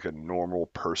had like a normal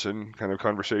person kind of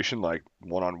conversation, like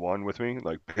one-on-one with me,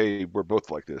 like, hey, we're both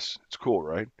like this. It's cool,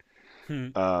 right?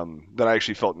 That I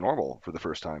actually felt normal for the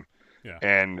first time. Yeah.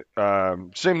 And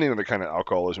same thing with the kind of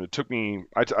alcoholism. It took me.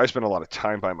 I spent a lot of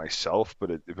time by myself,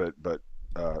 but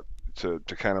to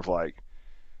kind of like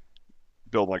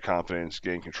build my confidence,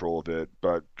 gain control of it.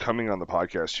 But coming on the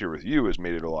podcast here with you has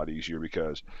made it a lot easier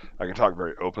because I can talk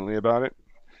very openly about it.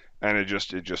 And it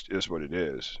just is what it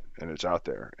is, and it's out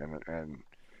there, and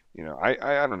you know, I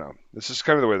don't know. This is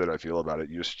kind of the way that I feel about it.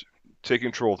 You just take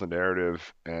control of the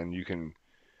narrative, and you can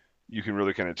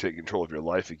really kind of take control of your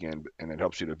life again, and it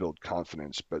helps you to build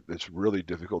confidence. But it's really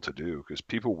difficult to do because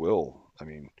people will. I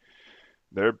mean,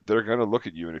 they're going to look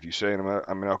at you, and if you say I'm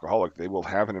an alcoholic, they will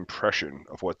have an impression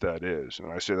of what that is. And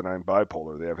when I say that I'm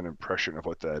bipolar, they have an impression of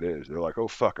what that is. They're like, oh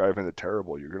fuck, Ivan the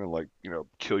Terrible, you're going to like, you know,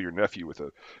 kill your nephew with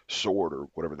a sword or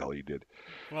whatever the hell you did.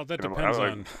 Well, that depends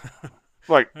on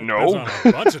like that no, depends on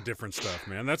a bunch of different stuff,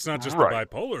 man. That's not just the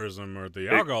bipolarism or the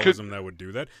alcoholism that would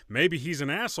do that. Maybe he's an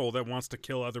asshole that wants to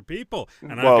kill other people,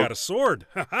 and I've got a sword.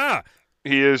 Ha ha.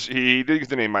 He did get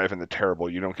the name Ivan the Terrible.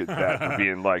 You don't get that for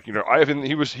being like, you know, Ivan.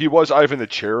 He was Ivan the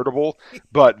Charitable,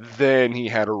 but then he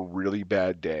had a really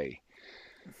bad day.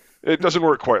 It doesn't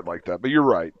work quite like that, but you're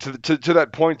right. To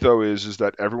that point, though, is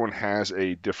that everyone has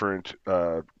a different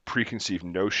preconceived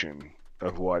notion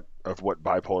of what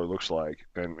bipolar looks like,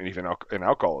 and even in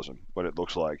alcoholism, what it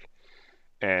looks like,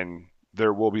 and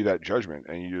there will be that judgment,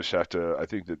 and you just have to. I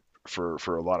think that for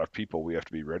a lot of people, we have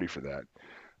to be ready for that.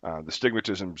 The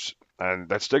stigmatisms and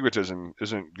that stigmatism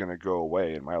isn't going to go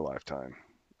away in my lifetime.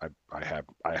 I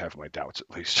have my doubts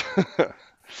at least.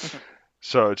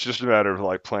 So it's just a matter of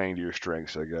like playing to your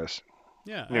strengths, I guess.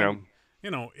 Yeah, You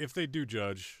know, and if they do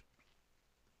judge,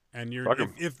 and fuck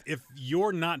 'em. if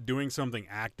you're not doing something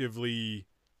actively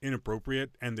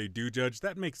inappropriate, and they do judge,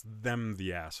 that makes them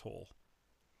the asshole.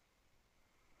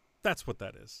 That's what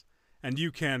that is, and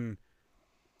you can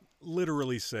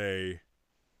literally say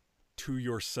to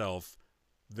yourself,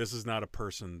 "This is not a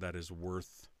person that is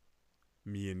worth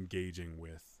me engaging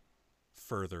with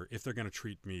further if they're going to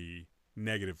treat me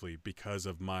negatively because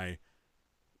of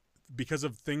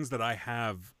things that I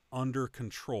have under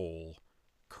control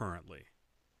currently."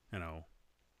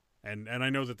 And I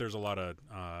know that there's a lot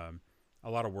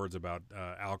of words about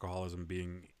alcoholism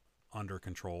being under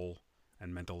control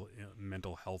and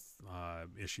mental health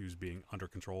issues being under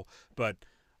control, but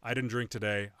I didn't drink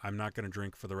today. I'm not going to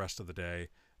drink for the rest of the day.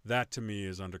 That to me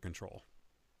is under control.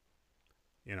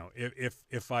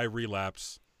 If I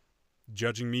relapse,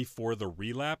 judging me for the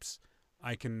relapse,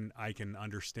 I can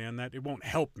understand that. It won't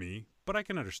help me, but I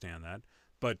can understand that.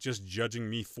 But just judging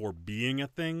me for being a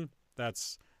thing,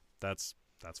 that's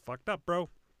fucked up, bro.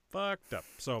 Fucked up.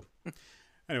 So,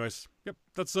 anyways, yep,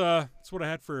 that's what I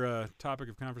had for a topic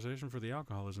of conversation for the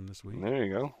alcoholism this week. There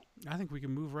you go. I think we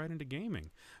can move right into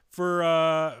gaming.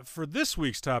 For this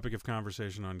week's topic of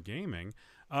conversation on gaming,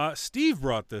 Steve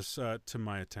brought this to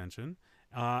my attention,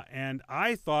 and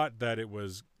I thought that it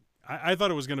was I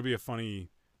thought it was going to be a funny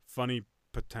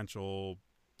potential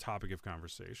topic of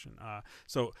conversation.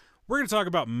 So we're going to talk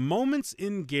about moments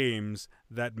in games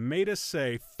that made us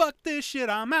say, "Fuck this shit,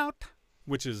 I'm out,"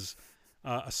 which is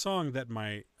a song that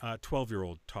my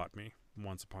 12-year-old taught me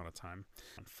once upon a time.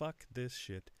 Fuck this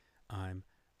shit, I'm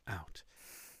out.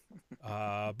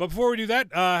 But before we do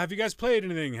that, have you guys played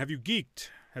anything? Have you geeked?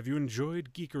 Have you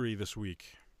enjoyed geekery this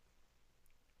week?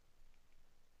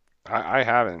 I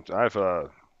haven't.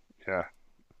 Yeah.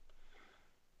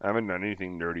 I haven't done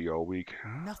anything nerdy all week.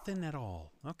 Nothing at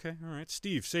all. Okay, all right.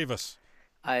 Steve, save us.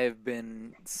 I've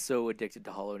been so addicted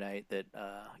to Hollow Knight that,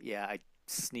 I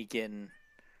sneak in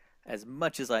as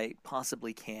much as I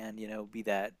possibly can, be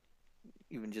that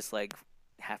even just like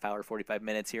half hour, 45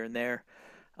 minutes here and there.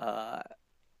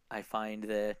 I find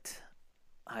that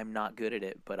I'm not good at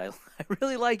it, but I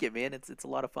really like it, man. It's a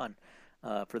lot of fun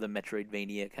for the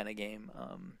Metroidvania kind of game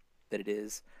that it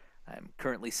is. I'm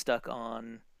currently stuck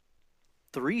on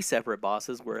 3 separate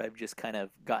bosses where I've just kind of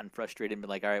gotten frustrated and been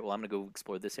like, all right, well, I'm going to go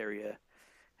explore this area.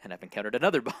 And I've encountered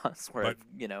another boss where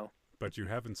But you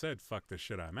haven't said, "Fuck this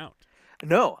shit, I'm out."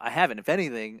 No, I haven't. If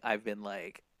anything, I've been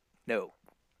like, no,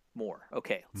 more.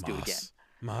 Okay, let's do it again.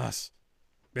 Mas.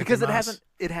 Because it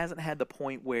hasn't had the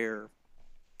point where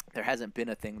there hasn't been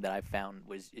a thing that I've found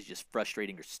is just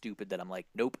frustrating or stupid that I'm like,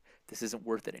 nope, this isn't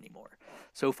worth it anymore.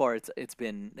 So far, it's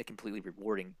been a completely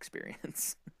rewarding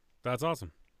experience. That's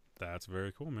awesome. That's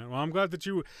very cool, man. Well, I'm glad that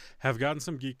you have gotten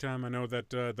some geek time. I know that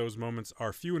those moments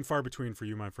are few and far between for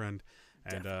you, my friend,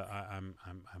 and I'm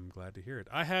glad to hear it.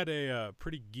 I had a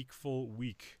pretty geekful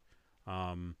week.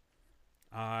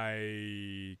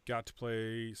 I got to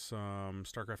play some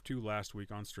StarCraft 2 last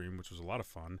week on stream, which was a lot of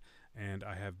fun, and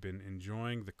I have been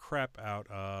enjoying the crap out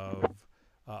of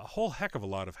a whole heck of a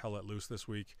lot of Hell Let Loose this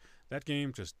week. That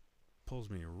game just pulls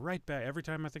me right back. Every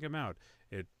time I think I'm out,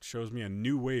 it shows me a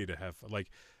new way to have, like,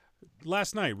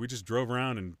 last night we just drove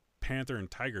around in Panther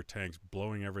and Tiger tanks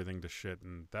blowing everything to shit,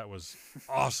 and that was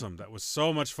awesome. That was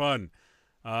so much fun.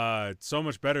 It's so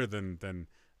much better than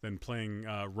playing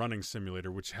Running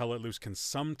Simulator, which Hell Let Loose can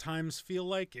sometimes feel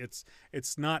like.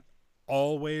 It's not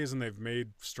always, and they've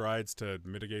made strides to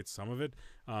mitigate some of it.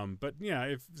 But yeah,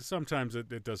 if sometimes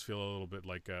it does feel a little bit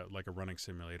like a running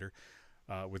simulator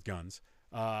with guns.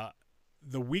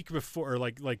 The week before, or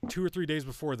like 2 or 3 days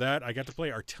before that, I got to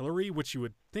play Artillery, which you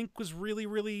would think was really,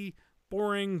 really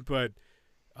boring, but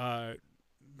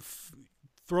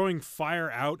throwing fire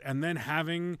out and then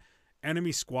having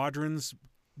enemy squadrons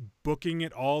booking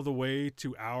it all the way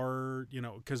to our,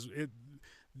 because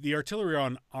the artillery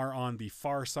are on the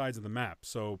far sides of the map,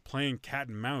 so playing cat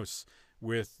and mouse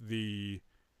with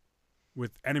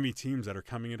enemy teams that are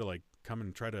coming in to come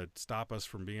and try to stop us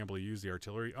from being able to use the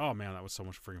artillery. Oh man, that was so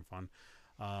much freaking fun.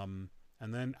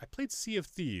 And then I played Sea of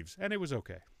Thieves, and it was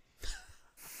okay.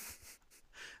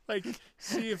 Like,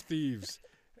 Sea of Thieves,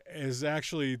 is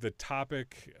actually the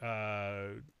topic.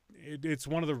 It's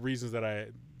one of the reasons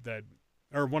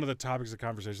or one of the topics of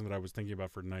conversation that I was thinking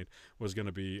about for tonight was going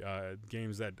to be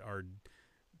games that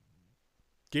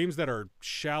are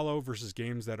shallow versus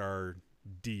games that are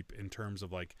deep in terms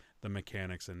of like the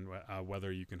mechanics and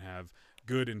whether you can have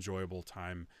good, enjoyable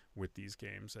time with these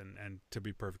games. And to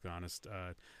be perfectly honest,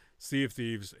 Sea of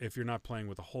Thieves, if you're not playing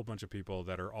with a whole bunch of people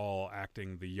that are all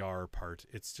acting the Yar part,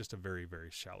 it's just a very, very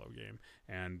shallow game.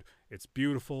 And it's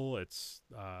beautiful. It's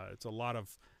a lot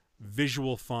of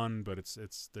visual fun, but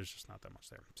there's just not that much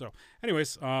there. So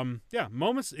anyways,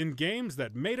 moments in games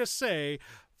that made us say,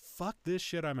 fuck this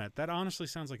shit I'm at. That honestly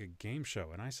sounds like a game show,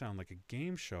 and I sound like a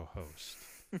game show host.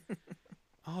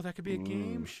 Oh, that could be a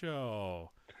game show.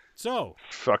 So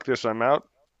fuck this, I'm out.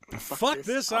 Fuck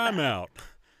this, I'm out.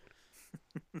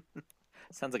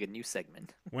 Sounds like a new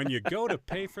segment. When you go to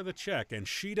pay for the check and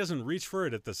she doesn't reach for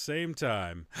it at the same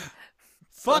time.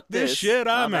 Fuck this shit,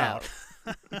 I'm out.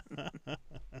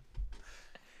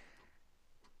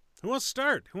 Who wants to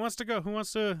start? Who wants to go? Who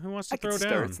wants to throw down? I can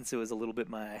start since it was a little bit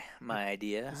my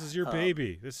idea. This is your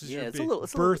baby. This is your baby.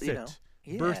 It's Birth a little, it.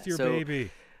 Yeah, Birth your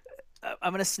baby.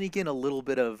 I'm gonna sneak in a little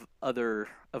bit of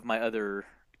my other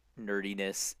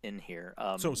nerdiness in here.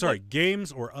 Sorry,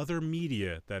 games or other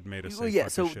media that made us say, yeah.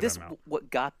 Fuck So this shit, this, I'm out. what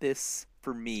got this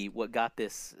for me, what got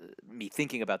this me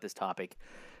thinking about this topic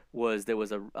was there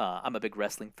was I'm a big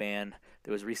wrestling fan.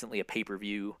 There was recently a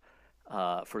pay-per-view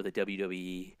for the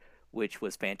WWE, which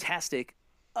was fantastic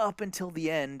up until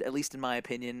the end, at least in my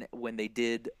opinion, when they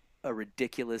did a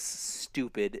ridiculous,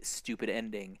 stupid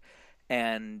ending,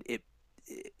 and it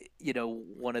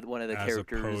one of the As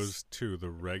characters, opposed to the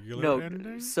regular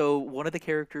ending? So one of the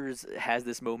characters has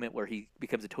this moment where he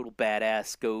becomes a total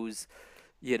badass, goes,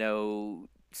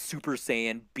 Super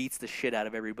Saiyan, beats the shit out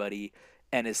of everybody,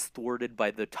 and is thwarted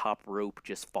by the top rope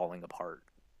just falling apart,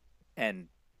 and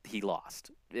he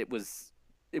lost. It was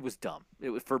dumb. It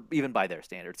was, for even by their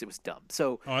standards, it was dumb.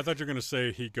 So I thought you were gonna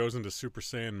say he goes into Super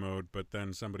Saiyan mode, but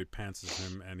then somebody pantses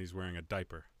him and he's wearing a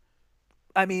diaper.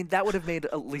 I mean, that would have made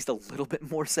at least a little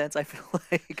bit more sense, I feel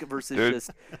like, versus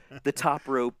just the top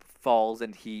rope falls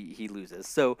and he loses.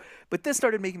 So, but this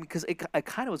started making me, because it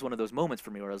kind of was one of those moments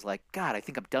for me where I was like, God, I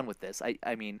think I'm done with this.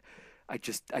 I mean, I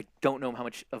don't know how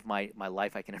much of my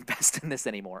life I can invest in this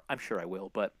anymore. I'm sure I will,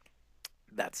 but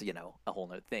that's, a whole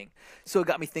nother thing. So it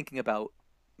got me thinking about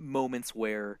moments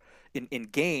where in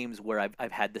games where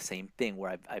I've had the same thing,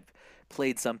 where I've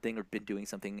played something or been doing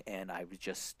something and I was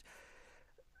just,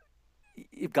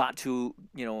 it got to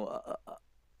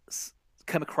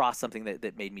come across something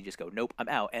that made me just go, nope, I'm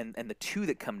out. And the two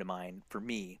that come to mind for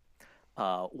me,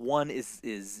 one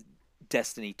is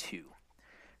Destiny 2.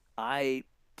 I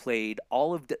played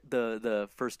all of the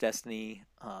first Destiny,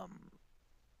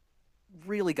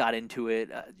 really got into it.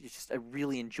 I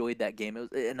really enjoyed that game.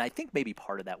 And I think maybe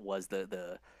part of that was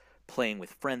the playing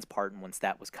with friends part, and once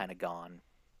that was kind of gone,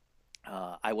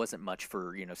 I wasn't much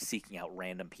for seeking out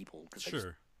random people because I just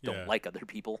don't like other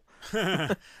people.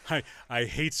 I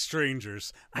hate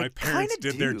strangers. My parents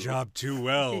did their job too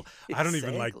well. Exactly. I don't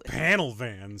even like panel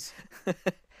vans.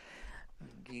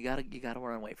 You gotta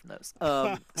run away from those.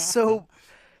 So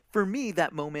for me,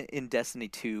 that moment in Destiny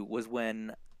 2 was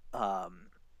when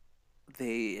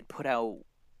they had put out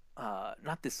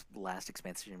not this last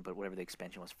expansion, but whatever the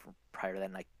expansion was prior to that,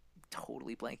 and I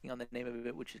totally blanking on the name of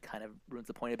it, which kind of ruins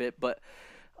the point a bit. But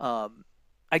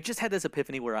I just had this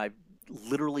epiphany where I've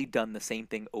literally done the same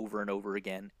thing over and over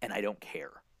again, and I don't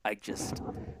care. I just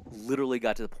literally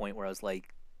got to the point where I was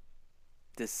like,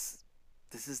 this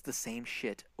is the same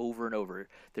shit over and over.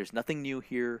 There's nothing new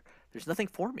here. There's nothing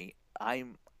for me.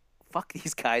 Fuck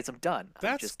these guys. I'm done.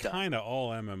 That's kind of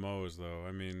all MMOs, though.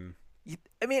 I mean,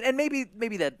 and maybe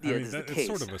that is the case. It's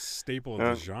sort of a staple of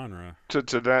the genre. To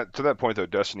that point, though,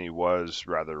 Destiny was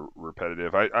rather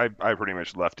repetitive. I pretty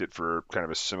much left it for kind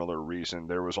of a similar reason.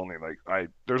 There was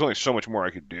only so much more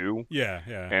I could do. Yeah.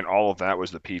 And all of that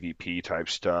was the PvP type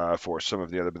stuff or some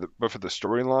of the other, but for the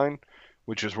storyline,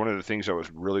 which is one of the things I was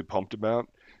really pumped about.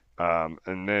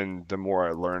 And then the more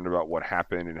I learned about what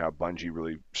happened and how Bungie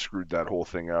really screwed that whole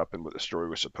thing up and what the story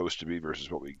was supposed to be versus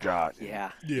what we got.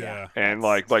 Yeah. And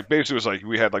like basically it was like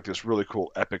we had like this really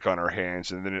cool epic on our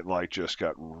hands, and then it like just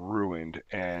got ruined.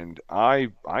 And I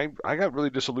got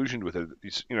really disillusioned with it.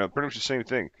 It's, pretty much the same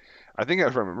thing. I think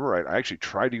if I remember right, I actually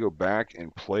tried to go back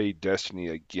and play Destiny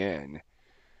again,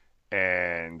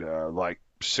 and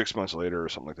 6 months later or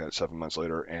something like that, 7 months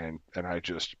later, and I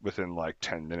just within like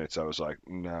 10 minutes I was like,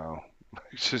 no,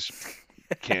 I just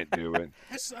can't do it.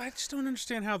 I just don't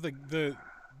understand how the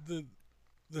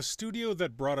studio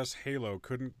that brought us Halo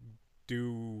couldn't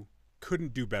do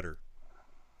better.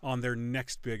 on their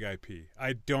next big IP.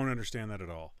 I don't understand that at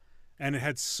all. And it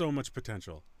had so much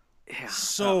potential. Yeah.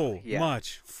 So yeah.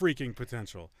 much freaking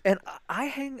potential. And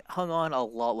I hung on a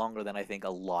lot longer than I think a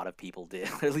lot of people did.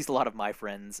 At least a lot of my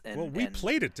friends. And Well, we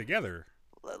played it together.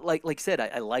 Like you said,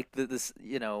 I liked this.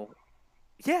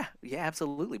 Yeah,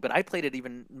 absolutely. But I played it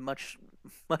even much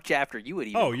after you had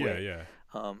even. Oh quit. yeah.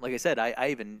 Like I said, I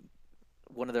even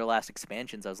one of their last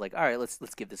expansions. I was like, all right, let's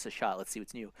give this a shot. Let's see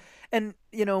what's new. And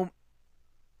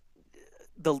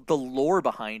the lore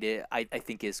behind it, I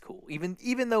think is cool.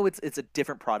 Even though it's a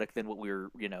different product than what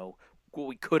what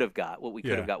we could have got. What we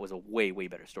could have got was a way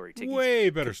better story. Tiggy's way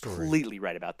better story. Completely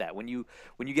right about that. When you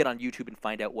get on YouTube and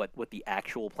find out what the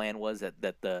actual plan was,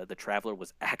 that the Traveler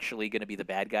was actually going to be the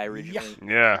bad guy originally.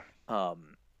 Yeah.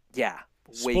 Yeah.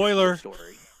 Way Spoiler. cooler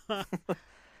story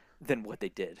than what they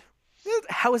did.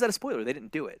 How is that a spoiler? They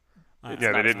didn't do it.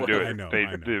 Yeah, they didn't do it. I know.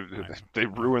 They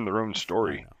ruined their own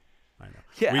story. I know.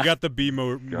 Yeah. We got the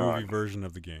movie version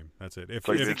of the game. That's it. If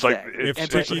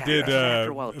Tiki did after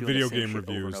a while doing video the same game shit over and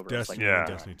reviews, over, it's like, Destiny and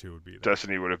Destiny 2 would be there.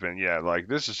 Destiny would have been like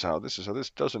this is how this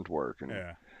doesn't work. And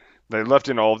Yeah. they left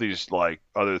in all these like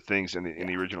other things in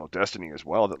the original Destiny as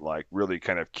well that like really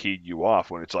kind of keyed you off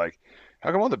when it's like,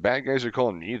 how come all the bad guys are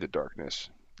calling me the darkness?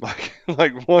 Like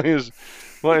why is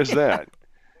that?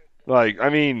 Like, I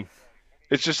mean,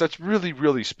 it's just that's really,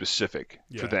 really specific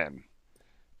for them.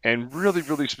 And really,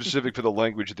 really specific for the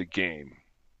language of the game.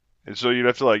 And so you'd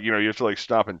have to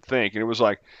stop and think. And it was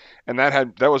like, and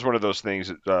that was one of those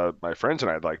things that my friends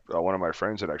and I one of my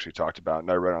friends had actually talked about,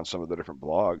 and I read on some of the different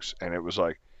blogs, and it was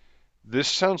like, this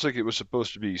sounds like it was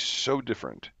supposed to be so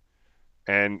different,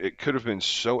 and it could have been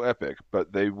so epic,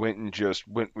 but they went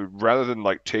rather than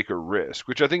like take a risk,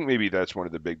 which I think maybe that's one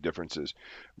of the big differences.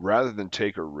 Rather than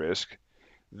take a risk,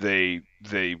 they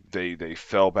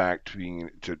fell back to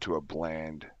being to a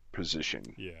bland position.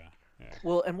 Yeah.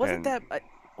 Well, and wasn't that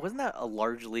a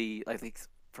largely, I think,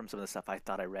 from some of the stuff I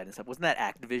thought I read and stuff, wasn't that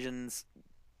Activision's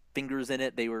fingers in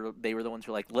it? They were the ones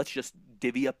who were like, let's just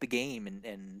divvy up the game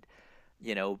and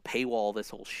paywall this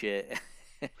whole shit.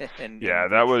 I think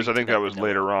that was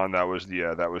later on. That was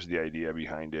the idea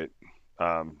behind it.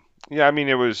 I mean,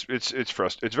 it's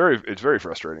very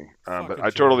frustrating. But I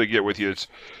totally get with you. It's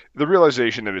the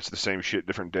realization that it's the same shit,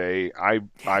 different day.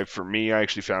 For me, I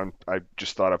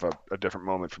just thought of a different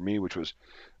moment for me, which was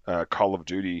Call of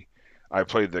Duty. I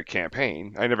played the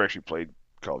campaign. I never actually played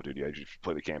Call of Duty. I just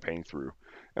played the campaign through,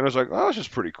 and I was like, oh, this is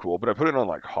pretty cool. But I put it on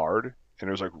like hard, and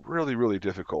it was like really, really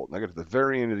difficult. And I got to the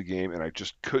very end of the game, and I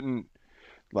just couldn't.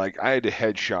 Like, I had to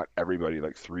headshot everybody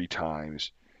like 3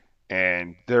 times.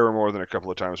 And there were more than a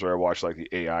couple of times where I watched like the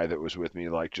AI that was with me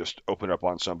like just open up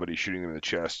on somebody, shooting them in the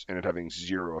chest, and it having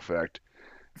 0 effect.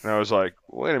 And I was like,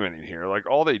 wait a minute here. Like,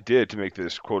 all they did to make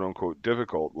this quote unquote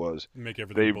difficult was make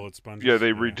everything bullet sponges. Yeah,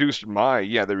 they reduced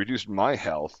my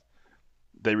health,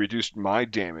 they reduced my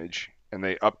damage, and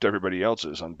they upped everybody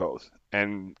else's on both.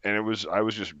 And I was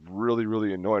just really,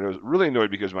 really annoyed. I was really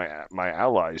annoyed because my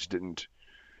allies didn't,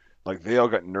 like, they all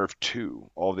got nerfed too.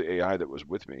 All the AI that was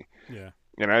with me. Yeah.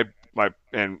 And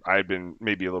I'd been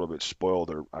maybe a little bit spoiled,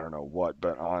 or I don't know what,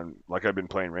 but I've been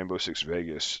playing Rainbow Six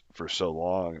Vegas for so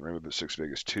long, and Rainbow Six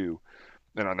Vegas 2,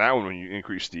 and on that one, when you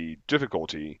increase the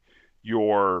difficulty,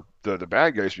 the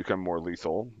bad guys become more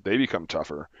lethal, they become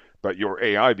tougher, but your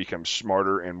AI becomes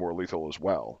smarter and more lethal as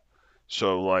well.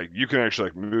 So like you can actually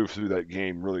like move through that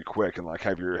game really quick and like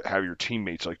have your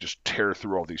teammates like just tear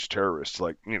through all these terrorists,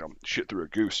 like, shit through a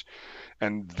goose.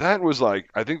 And that was like,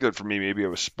 I think that for me, maybe I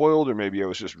was spoiled, or maybe I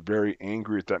was just very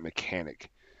angry at that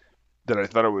mechanic, that I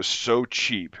thought it was so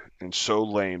cheap and so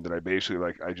lame that I basically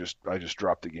like I just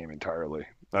dropped the game entirely.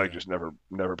 I just never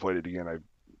played it again.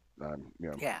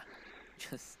 Yeah,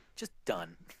 just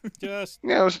done. I was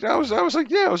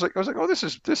like, oh, this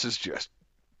is just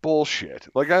bullshit.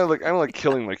 I'm like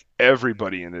killing like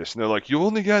everybody in this, and they're like, you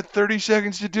only got 30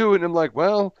 seconds to do it, and I'm like,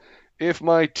 well, if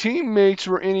my teammates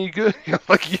were any good,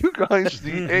 like you guys,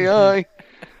 the AI.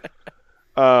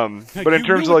 But in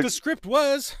terms of like the script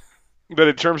was. But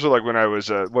in terms of like when I was,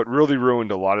 what really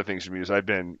ruined a lot of things for me is I've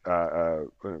been,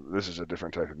 this is a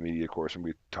different type of media course, and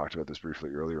we talked about this briefly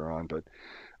earlier on, but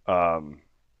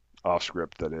off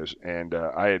script that is, and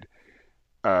I had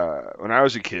when I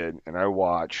was a kid and I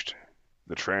watched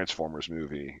the Transformers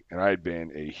movie, and I had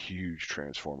been a huge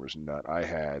Transformers nut. I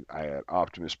had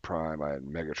Optimus Prime, I had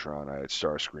Megatron, I had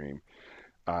Starscream,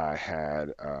 I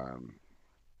had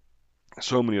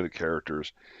so many of the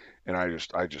characters, and I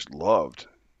just loved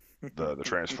the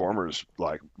Transformers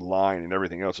like line and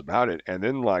everything else about it. And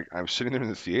then like I'm sitting there in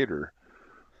the theater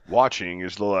watching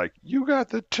is like, you got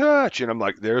the touch, and I'm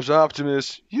like, there's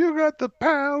Optimus, you got the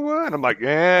power, and I'm like,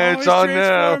 yeah, it's he's on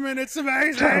now. transforming. It's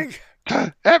amazing.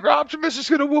 After Optimus is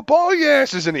gonna whoop all your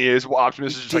asses, and he is. Well,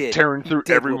 Optimus is just like tearing through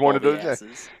every one of those.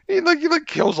 He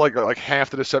kills like half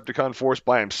the Decepticon force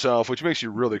by himself, which makes you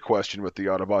really question what the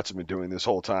Autobots have been doing this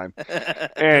whole time.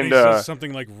 And he's just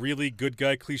something like really good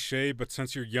guy cliche, but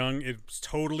since you're young, it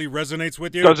totally resonates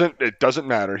with you. It doesn't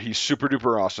matter. He's super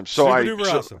duper awesome. So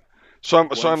awesome. So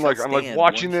I'm like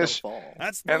watching this,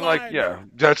 that's the and line. like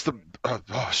that's the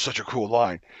such a cool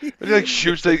line. And he like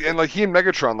shoots and like he and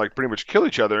Megatron like pretty much kill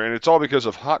each other, and it's all because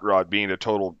of Hot Rod being a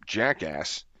total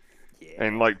jackass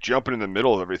and like jumping in the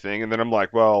middle of everything. And then I'm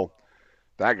like, well,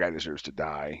 that guy deserves to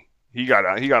die. He got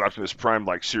Optimus Prime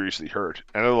like seriously hurt,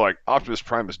 and they're like, Optimus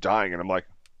Prime is dying, and I'm like,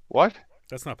 what?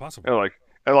 That's not possible. And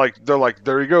they're like,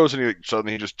 there he goes, and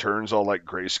suddenly he just turns all like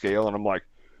grayscale, and I'm like,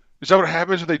 is that what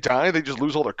happens when they die? They just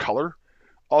lose all their color?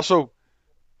 Also,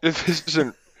 if this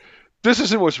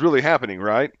isn't what's really happening,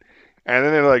 right? And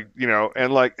then they're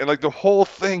like, and the whole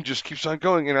thing just keeps on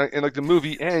going, and like the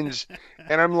movie ends,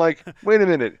 and I'm like, wait a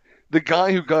minute, the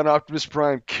guy who got Optimus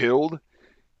Prime killed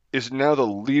is now the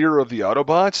leader of the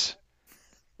Autobots?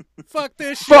 Fuck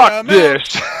this shit. Fuck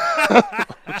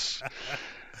this.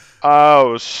 I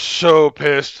was so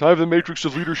pissed. I have the Matrix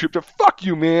of leadership to fuck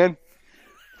you, man.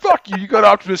 Fuck you! You got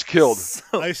Optimus killed.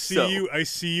 I see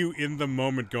you in the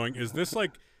moment going, is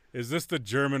this the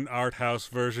German art house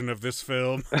version of this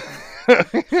film?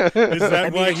 Is that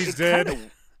why he's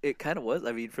dead? It kind of was.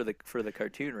 I mean, for the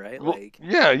cartoon, right? Well,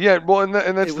 yeah. Well, and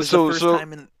that's it was the first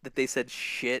time that they said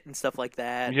shit and stuff like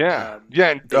that. Yeah,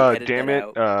 and damn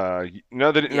it,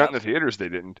 no, they didn't, not in the theaters. They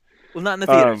didn't. Well, not in the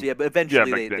theaters, but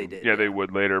eventually they did. Yeah, they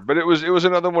would later. But it was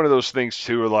another one of those things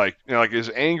too. Like like as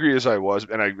angry as I was,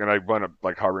 and I wound up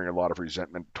like harboring a lot of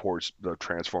resentment towards the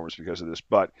Transformers because of this.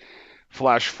 But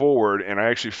flash forward, and I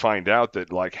actually find out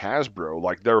that like Hasbro,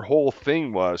 like their whole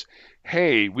thing was,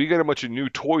 hey, we got a bunch of new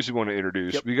toys we want to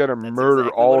introduce. Yep, we got to murder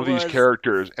all of these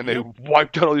characters, and they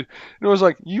wiped out all these. And it was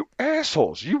like, you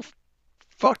assholes, you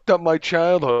fucked up my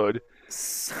childhood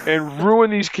and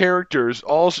ruined these characters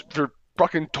all for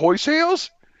fucking toy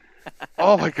sales?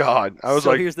 Oh my god. I was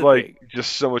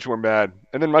just so much more mad.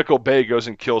 And then Michael Bay goes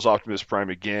and kills Optimus Prime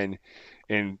again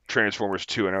in Transformers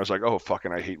 2, and I was like, oh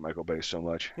fucking, I hate Michael Bay so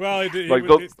much. Well,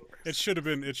 it should have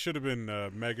been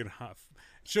Megan Huff.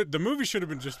 The movie should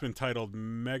have just been titled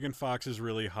 "Megan Fox is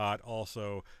really hot."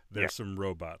 Also, there's some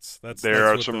robots. There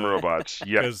are some robots.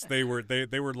 Yeah, because they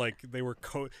were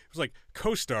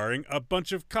co-starring a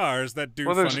bunch of cars that do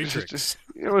funny tricks.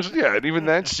 It was and even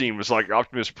that scene was like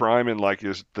Optimus Prime and like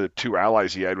the two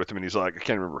allies he had with him, and he's like, I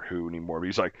can't remember who anymore, but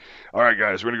he's like, all right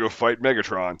guys, we're gonna go fight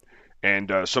Megatron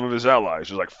and some of his allies.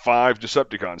 There's like 5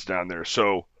 Decepticons down there,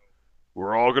 so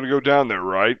we're all gonna go down there,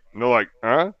 right? And they're like,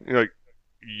 huh? You're like,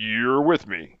 you're with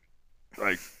me.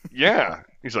 Like, yeah.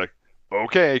 He's like,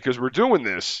 okay, because we're doing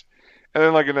this. And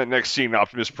then, like, in that next scene,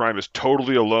 Optimus Prime is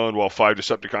totally alone while 5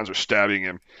 Decepticons are stabbing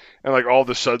him. And, like, all of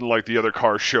a sudden, like, the other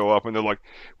cars show up, and they're like,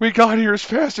 we got here as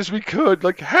fast as we could.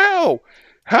 Like, how?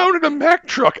 How did a Mack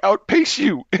truck outpace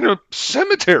you in a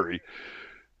cemetery?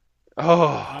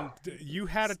 Oh. You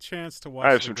had a chance to watch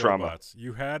I have some trauma.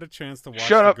 You had a chance to watch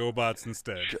the GoBots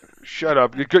instead. Shut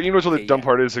up. You know what's the dumb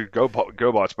part is? The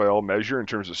GoBots, by all measure, in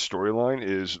terms of storyline,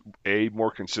 is A, more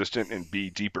consistent, and B,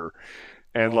 deeper.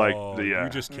 And you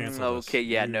just canceled us. Okay,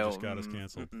 yeah, you no. just got us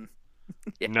canceled.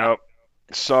 Yeah. No.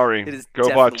 Sorry. It is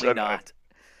GoBots, definitely not.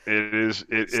 It is.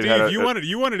 Steve, you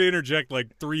wanted to interject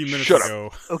like 3 minutes ago.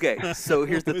 Up. Okay, so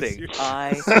here's the thing.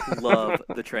 I love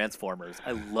the Transformers.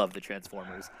 I love the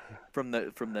Transformers. From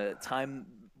the time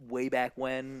way back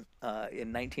when,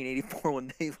 in 1984,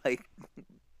 when they like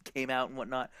came out and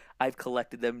whatnot, I've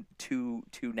collected them to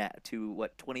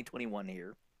 2021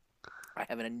 here. I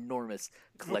have an enormous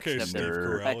collection of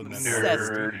them. I'm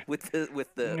obsessed with the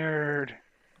nerd.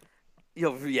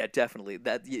 Yeah, definitely.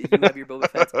 That you have your Boba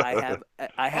Fett.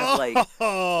 I have like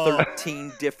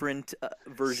 13 different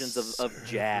versions of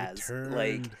Jazz.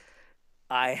 Like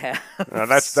I have.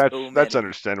 That's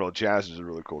understandable. Jazz is a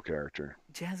really cool character.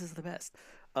 Jazz is the best.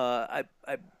 I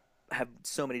have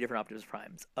so many different Optimus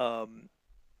Primes.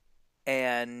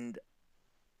 And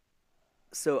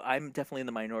so I'm definitely in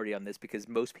the minority on this because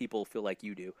most people feel like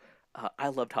you do. I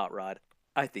loved Hot Rod.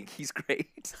 I think he's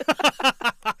great.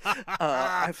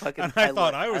 I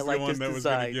thought I was the one that was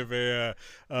going to give a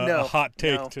hot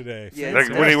take today. Yeah, like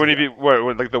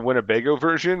the Winnebago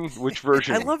version? Which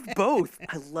version? I loved both.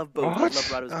 I love both.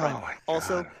 What? I love Rodimus Prime. Oh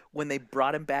also, when they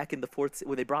brought him back in the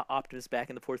when they brought Optimus back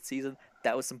in the 4th season,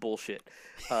 that was some bullshit.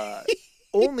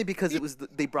 only because it was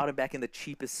they brought him back in the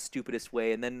cheapest, stupidest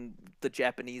way, and then the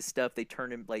Japanese stuff they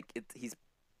turned him like he's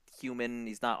human.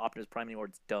 He's not Optimus Prime anymore.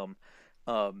 It's dumb.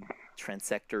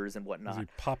 Transectors and Is whatnot. he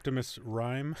Poptimus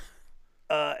Rhyme?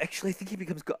 Actually, I think he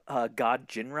becomes God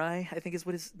Jinrai. I think is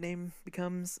what his name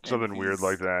becomes. and Something weird he's-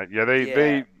 like that. Yeah,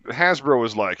 they Hasbro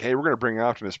was like, hey, we're gonna bring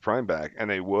Optimus Prime back, and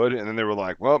they would, and then they were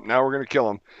like, well, now we're gonna kill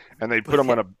him, and they put him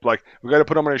on a we got to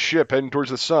put him on a ship heading towards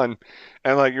the sun,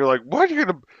 and like you're like, what? You're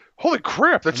gonna holy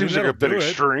crap, that I mean, seems like a that'll bit do it.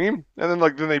 extreme. And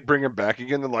then they bring him back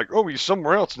again. They're like, oh, he's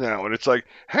somewhere else now, and it's like,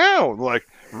 how? Like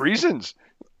reasons.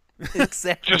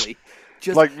 Exactly.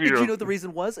 Just like, do you know- you know what the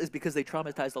reason was? Is because they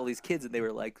traumatized all these kids, and they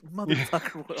were like,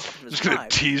 "Motherfucker, what Optimus Just gonna Prime?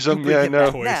 tease You him. bring Yeah, I him know.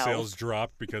 back Toy now." sales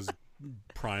dropped because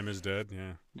Prime is dead.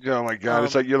 Yeah. Oh my god,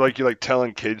 it's Um, like you're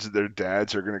telling kids that their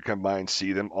dads are gonna come by and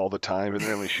see them all the time, and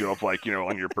they only show up on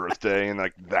your birthday, and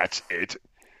like that's it.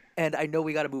 And I know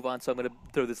we got to move on, so I'm going to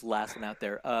throw this last one out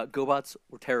there. GoBots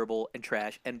were terrible and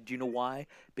trash, and do you know why?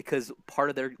 Because part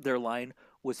of their line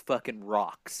was fucking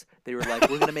rocks. They were like,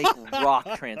 "We're going to make rock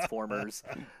Transformers,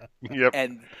 Yep.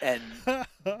 and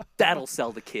that'll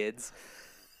sell the kids."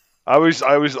 I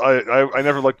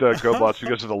never liked the GoBots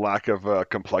because of the lack of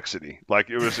complexity. Like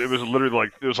it was literally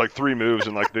like 3 moves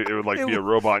and like it would like It be a wa-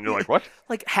 robot and you're like what?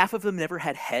 Like half of them never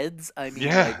had heads. I mean,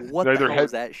 Yeah, like what their the hell head-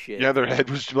 was that shit? Yeah, their head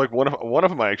was like one of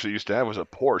them I actually used to have was a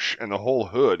Porsche and the whole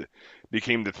hood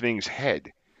became the thing's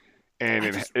head. And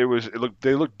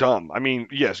they looked dumb. I mean,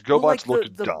 yes, GoBots Well, like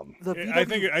looked the, dumb. The I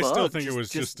VW still Bug think it was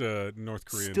just North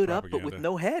Korean stood up, propaganda. but with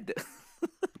no head.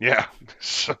 Yeah,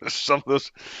 some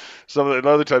of the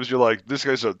other times you're like,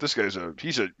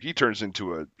 he turns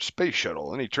into a space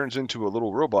shuttle and he turns into a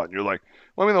little robot, and you're like,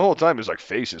 well, I mean, the whole time his like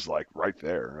face is like right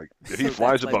there. Like if he So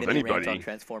flies that's my above mini rant anybody, on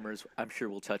Transformers. I'm sure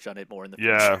we'll touch on it more in the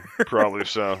yeah, future. probably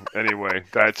so. Anyway,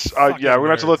 that's Fucking yeah, we're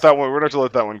gonna have to nerds. let that one. We're gonna have to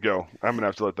let that one go. I'm gonna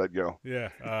have to let that go. Yeah.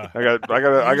 I got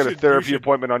a should- therapy you should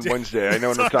appointment on Wednesday. I know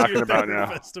what I'm Talk to talking your about now.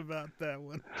 therapist about that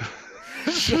one.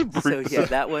 So yeah,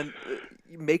 that one.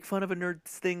 You make fun of a nerd's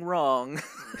thing wrong.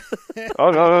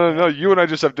 Oh no! You and I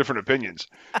just have different opinions.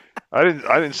 I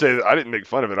didn't say that. I didn't make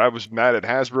fun of it. I was mad at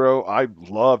Hasbro. I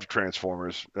loved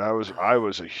Transformers. I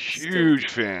was a huge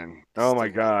fan. Oh my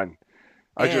Still god!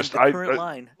 And the current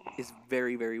line is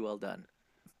very, very well done.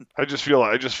 I just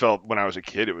felt when I was a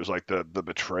kid it was like the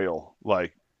betrayal,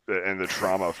 like and the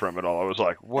trauma from it all. I was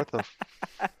like, what the.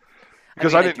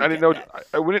 Because I mean, didn't do know. get that.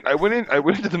 I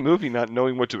went into the movie not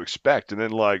knowing what to expect, and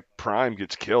then like Prime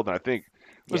gets killed, and I think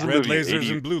was Yeah. the Red movie lasers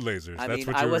 80 and blue lasers. I That's mean,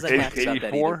 what I you were wasn't happy about that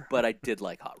 84? either, but I did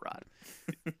like Hot Rod.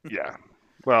 Yeah.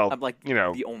 Well, I'm like you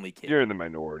know, the only kid. you're in the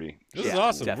minority. This is Yeah,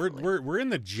 awesome. definitely. We're in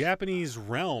the Japanese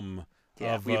realm.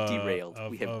 Yeah, of, we have derailed.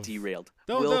 of- we have of- derailed.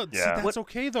 No, Will, see, Yeah. that's what-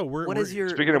 okay though. what we're, is your?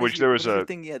 Speaking of what is which, your- there was what is your a-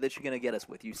 thing. Yeah, that you're gonna get us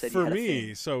with. You said for you had a me.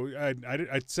 thing. So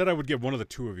I said I would get one of the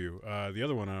two of you. The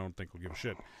other one I don't think will give a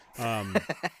shit.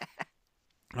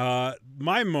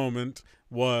 My moment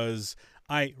was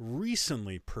I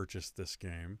recently purchased this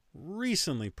game,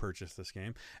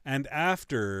 and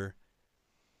after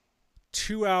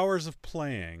 2 hours of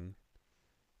playing,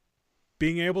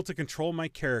 being able to control my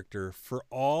character for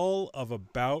all of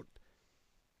about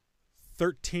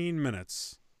 13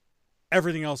 minutes,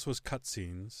 everything else was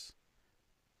cutscenes.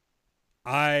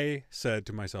 I said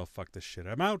to myself, fuck this shit,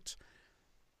 I'm out.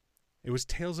 It was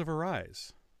Tales of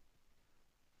Arise.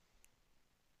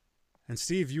 And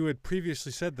Steve, you had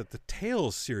previously said that the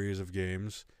Tales series of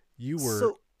games you were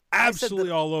So, I said absolutely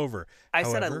that- all over. I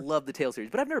said I However- love the Tales series,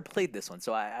 but I've never played this one,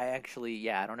 so I actually,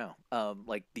 yeah, I don't know.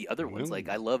 Like the other ones, like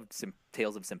I loved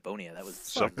Tales of Symphonia. That was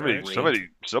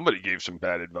Somebody gave some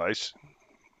bad advice.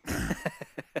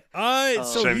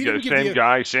 So he didn't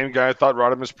give Same guy. I thought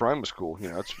Rodimus Prime was cool. You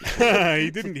know, it's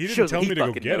he didn't Shows tell what me he to go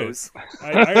fucking get knows. it.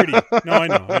 I already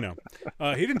I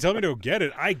know. He didn't tell me to go get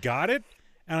it. I got it,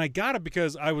 and I got it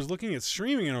because I was looking at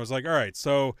streaming, and I was like, all right,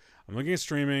 so I'm looking at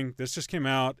streaming. This just came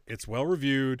out. It's well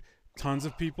reviewed. Tons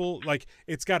of people, like,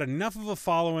 it's got enough of a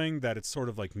following that it's sort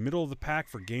of like middle of the pack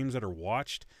for games that are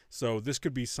watched. So this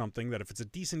could be something that if it's a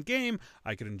decent game,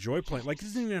 I could enjoy playing. Like, it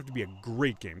doesn't even have to be a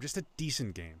great game, just a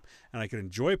decent game. And I could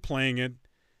enjoy playing it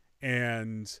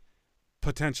and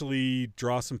potentially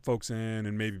draw some folks in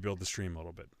and maybe build the stream a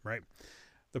little bit, right?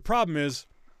 The problem is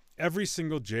every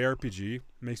single JRPG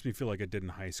makes me feel like I did in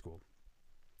high school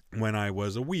when I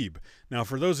was a weeb. Now,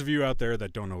 for those of you out there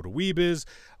that don't know what a weeb is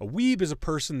a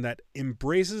person that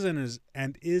embraces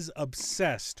and is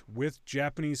obsessed with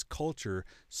Japanese culture,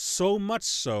 so much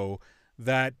so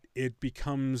that it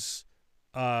becomes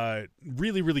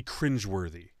really, really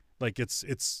cringeworthy. Like it's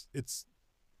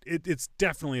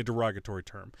definitely a derogatory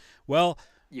term. Well,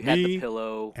 You had the Me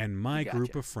pillow. and my group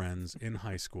Gotcha. of friends in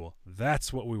high school.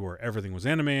 That's what we were. Everything was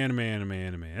anime.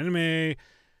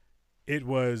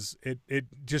 It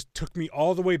just took me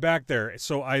all the way back there.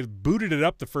 So I booted it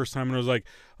up the first time and I was like,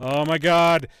 oh my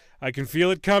God, I can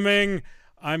feel it coming.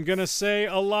 I'm going to say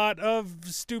a lot of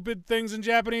stupid things in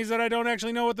Japanese that I don't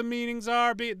actually know what the meanings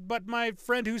are, but my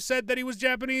friend who said that he was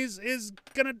Japanese is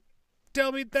going to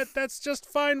tell me that that's just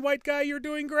fine, white guy, you're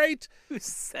doing great. Who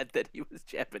said that he was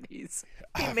Japanese?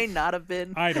 He may not have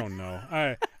been. I don't know.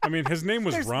 I mean, his name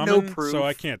was There's Ramen, no proof. so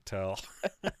I can't tell.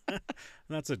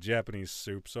 That's a Japanese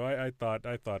soup, so I thought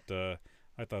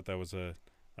that was an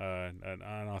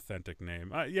authentic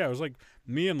name. Yeah, it was like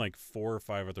me and like 4 or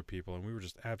 5 other people, and we were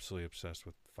just absolutely obsessed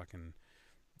with fucking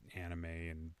anime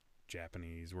and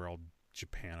Japanese. We're all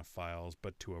Japanophiles,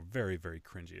 but to a very, very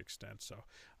cringy extent.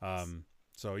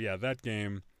 So yeah, that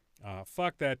game.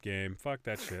 Fuck that game. Fuck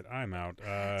that shit. I'm out.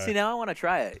 See, now I want to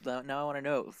try it. Now I want to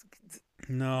know.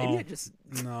 No. Maybe I just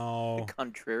No.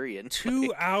 contrarian. 2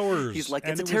 like, hours. He's like,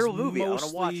 and it's a it terrible was movie. I want to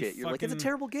mostly watch it. You're like, it's a fucking-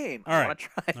 terrible game. All I right. want to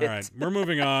try it. All right, we're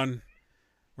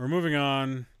moving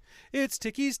on. It's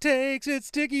Ticky's Takes.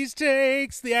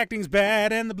 The acting's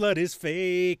bad and the blood is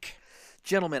fake.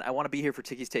 Gentlemen, I want to be here for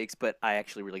Ticky's Takes, but I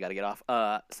actually really got to get off.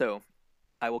 So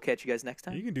I will catch you guys next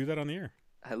time. You can do that on the air.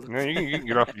 I look- No, you can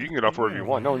get off. You can get off wherever you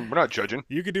want. No, we're not judging.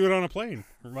 You could do it on a plane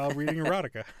while reading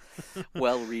erotica.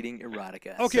 Well, reading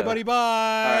erotica. Okay, So, buddy, bye.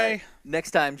 All right. Next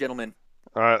time, gentlemen.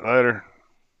 All right, later.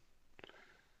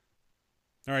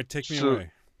 All right, take me So,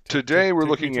 away. Today we're Take me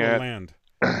looking to a at land.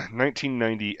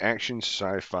 1990 action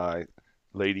sci-fi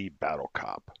Lady Battle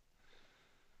Cop.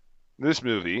 This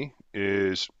movie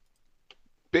is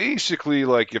basically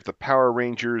like if the Power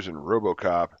Rangers and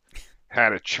RoboCop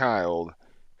had a child,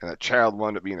 and that child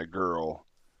wound up being a girl,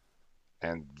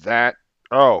 and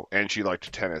she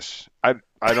liked tennis. I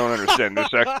don't understand this.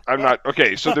 I'm not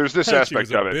okay. So there's this She aspect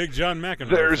was a of it. Big John McEnroe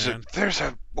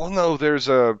There's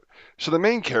so the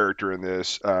main character in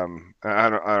this, I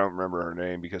don't remember her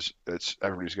name because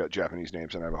everybody's got Japanese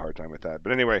names and I have a hard time with that.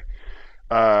 But anyway,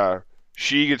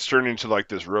 she gets turned into like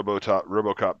this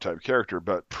RoboCop type character,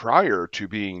 but prior to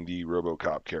being the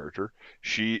RoboCop character,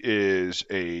 she is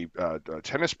a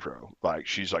tennis pro. Like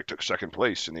she's like took second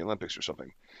place in the Olympics or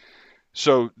something.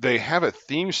 So they have a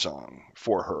theme song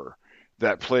for her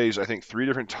that plays I think 3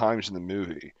 different times in the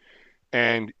movie.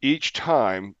 And each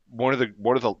time, one of the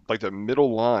like the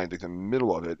middle line, like the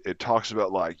middle of it, it talks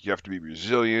about like you have to be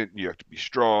resilient, you have to be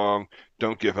strong,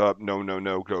 don't give up, no,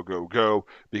 go, go, go,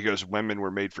 because women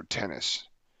were made for tennis.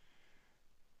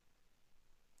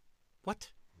 What?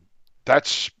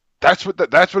 That's what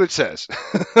it says.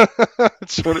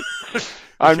 That's what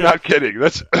I'm not kidding.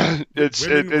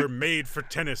 Women were made for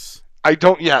tennis. I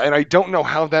don't know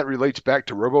how that relates back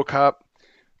to RoboCop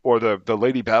or the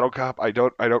Lady Battle Cop. I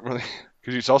don't really,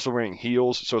 because she's also wearing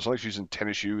heels, so it's not like she's in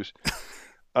tennis shoes.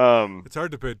 It's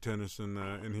hard to play tennis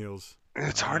in heels.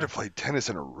 It's hard to play tennis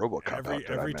in a RoboCop.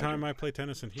 Every time I play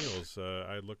tennis in heels,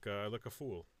 I look a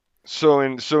fool. So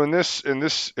in this And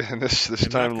not 'cause of the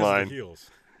timeline, heels.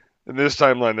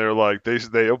 they're like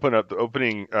they open up the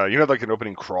opening. Like an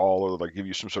opening crawl or like give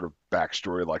you some sort of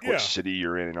backstory, like Yeah. what city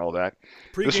you're in and all that.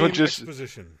 Pre-game one just-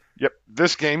 exposition. Yep,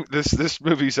 this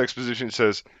movie's exposition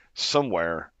says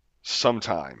somewhere,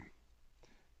 sometime,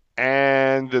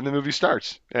 and then the movie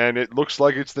starts, and it looks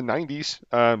like it's the 90s,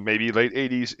 maybe late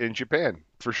 80s in Japan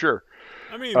for sure.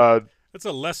 I mean, that's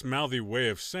a less mouthy way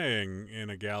of saying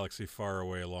in a galaxy far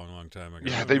away a long time ago.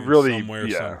 Yeah, I they mean, really- somewhere,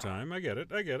 yeah. sometime. I get it.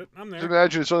 I'm there.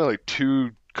 Imagine it's only like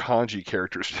 2 kanji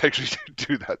characters to actually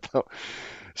do that though.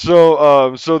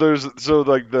 So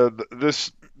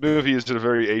this movie is a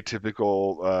very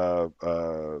atypical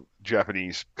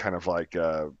Japanese kind of like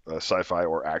a sci-fi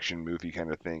or action movie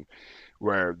kind of thing,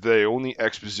 where the only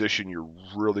exposition you're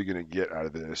really going to get out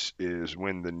of this is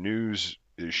when the news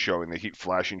is showing. They keep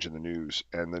flashing to the news,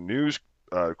 and the news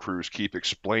crews keep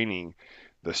explaining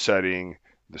the setting,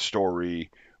 the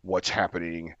story, what's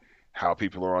happening, how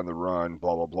people are on the run,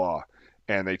 blah blah blah.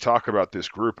 And they talk about this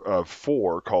group of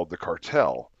 4 called the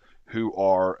Cartel, who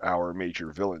are our major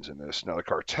villains in this. Now, the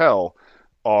Cartel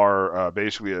are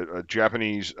basically a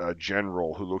Japanese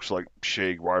general who looks like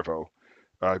Che Guevara.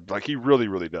 Like he really,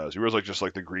 really does. He wears like just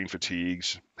like the green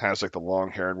fatigues, has like the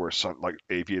long hair and wears like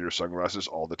aviator sunglasses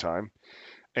all the time.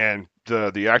 And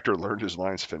the actor learned his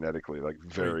lines phonetically, like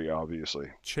very obviously.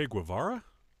 Che Guevara?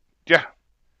 Yeah.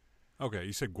 Okay,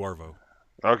 you said Guarvo.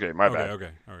 Okay, my bad.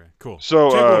 Okay, cool.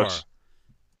 So, Che Guevara.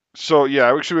 So yeah,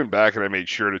 I actually went back and I made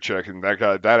sure to check, and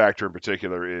that actor in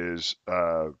particular is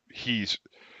he's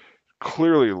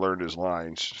clearly learned his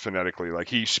lines phonetically. Like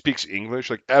he speaks English.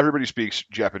 Like everybody speaks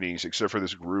Japanese except for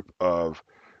this group of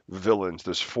villains,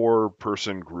 this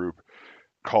 4-person group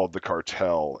called the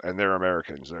Cartel, and they're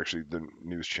Americans. Actually, the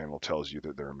news channel tells you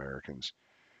that they're Americans.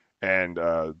 And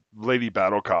Lady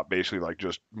Battle Cop basically like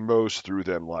just mows through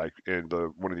them like in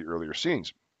the one of the earlier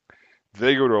scenes.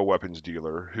 They go to a weapons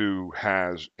dealer who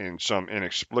has, in some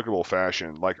inexplicable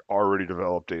fashion, like already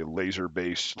developed a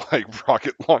laser-based like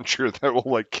rocket launcher that will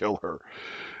like kill her.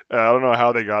 I don't know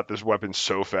how they got this weapon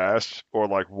so fast, or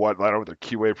like what I don't know what the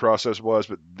QA process was,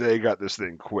 but they got this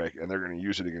thing quick, and they're going to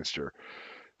use it against her.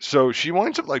 So she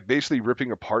winds up like basically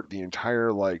ripping apart the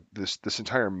entire like this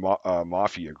entire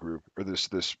mafia group, or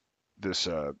the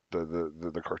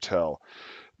cartel.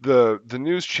 The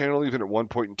news channel even at one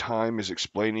point in time is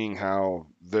explaining how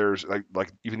there's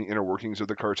like even the inner workings of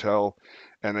the cartel,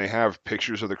 and they have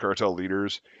pictures of the cartel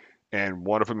leaders, and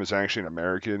one of them is actually an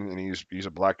American, and he's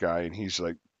a black guy, and he's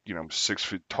like 6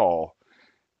 feet tall,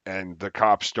 and the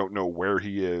cops don't know where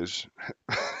he is.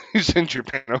 He's in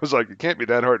Japan. I was like, it can't be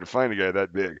that hard to find a guy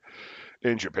that big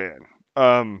in Japan.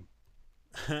 And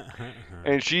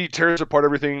she tears apart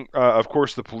everything. Of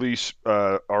course, the police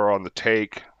are on the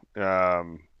take.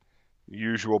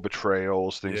 Usual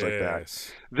betrayals, things like that.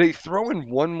 Yes. They throw in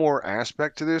one more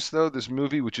aspect to this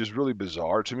movie, which is really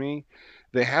bizarre to me.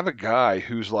 They have a guy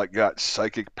who's like got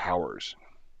psychic powers.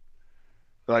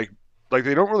 Like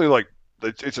they don't really like.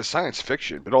 It's a science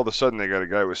fiction, but all of a sudden they got a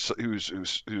guy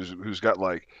who's got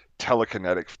like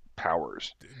telekinetic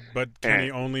powers. But can And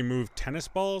he only move tennis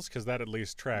balls? Because that at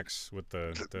least tracks with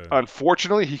the.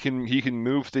 unfortunately, he can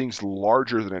move things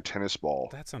larger than a tennis ball.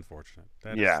 That's unfortunate.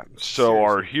 That Yeah, is so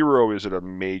our seriously- hero is at a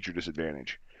major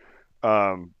disadvantage.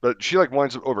 But she like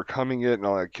winds up overcoming it and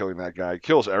all that, killing that guy,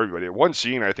 kills everybody. One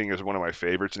scene I think is one of my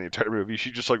favorites in the entire movie.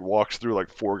 She just like walks through like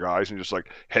 4 guys and just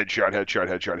like headshot, headshot,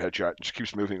 headshot, headshot, and just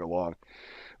keeps moving along.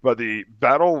 But the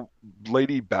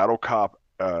Lady Battle Cop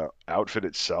outfit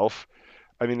itself,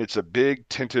 I mean, it's a big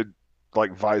tinted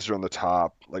like visor on the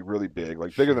top, like really big,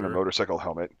 like bigger than a Sure. motorcycle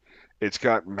helmet. It's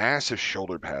got massive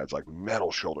shoulder pads, like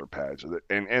metal shoulder pads,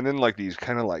 and then like these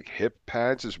kind of like hip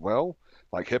pads as well,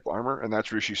 like hip armor, and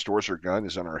that's where she stores her gun,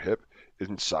 is on her hip,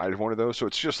 inside of one of those. So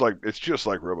it's just like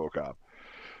RoboCop.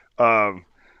 Um,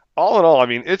 all in all, I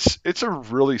mean, it's a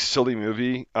really silly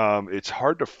movie. It's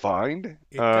hard to find.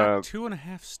 It got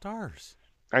 2.5 stars.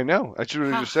 I know. That's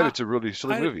what I just said. How- It's a really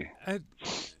silly movie.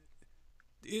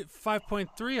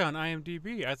 5.3 on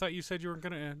IMDb. I thought you said you were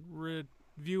going to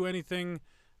review anything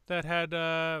that had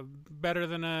better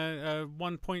than a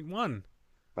 1.1.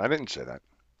 I didn't say that.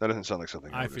 That doesn't sound like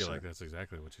something I would feel say. like that's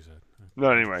exactly what you said.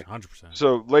 No, anyway. 100%.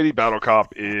 So Lady Battle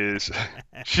Cop is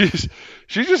she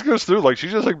just goes through like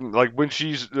she's just like when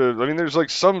she's I mean there's like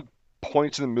some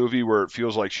points in the movie where it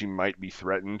feels like she might be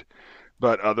threatened,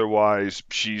 but otherwise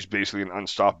she's basically an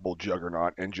unstoppable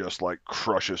juggernaut and just like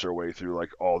crushes her way through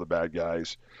like all the bad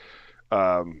guys.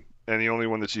 And the only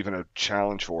one that's even a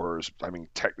challenge for her is, I mean,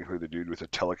 technically the dude with the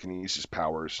telekinesis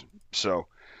powers. So,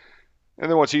 and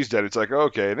then once he's dead, it's like,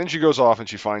 okay. And then she goes off and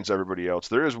she finds everybody else.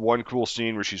 There is one cool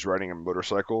scene where she's riding a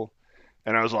motorcycle.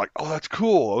 And I was like, oh, that's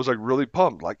cool. I was like really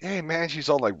pumped. Like, hey, man, she's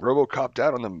all like RoboCop'd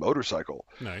out on the motorcycle.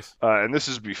 Nice. And this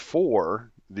is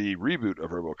before the reboot of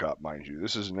RoboCop, mind you.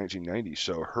 This is in 1990.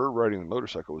 So her riding the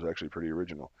motorcycle was actually pretty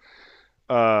original.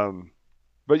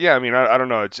 But yeah, I mean, I don't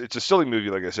know. It's a silly movie,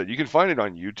 like I said. You can find it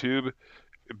on YouTube,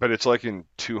 but it's like in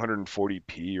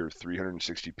 240p or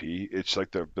 360p. It's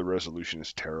like the resolution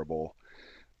is terrible.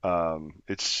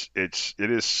 It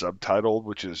is subtitled,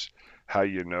 which is how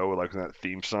you know, like when that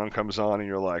theme song comes on and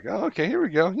you're like, oh, okay, here we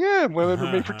go. Yeah, women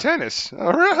were made for tennis.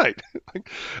 All right. Like,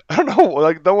 I don't know,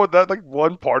 like that like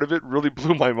one part of it really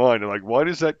blew my mind. And like, why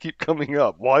does that keep coming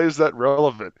up? Why is that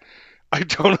relevant? I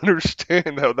don't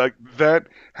understand how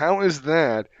how is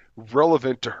that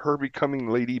relevant to her becoming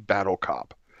Lady Battle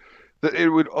Cop? That it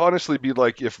would honestly be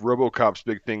like if RoboCop's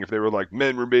big thing, if they were like,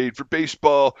 men were made for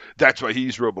baseball, that's why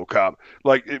he's RoboCop.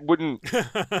 Like it wouldn't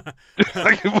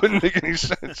like it wouldn't make any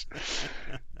sense.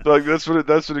 Like that's what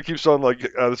it keeps on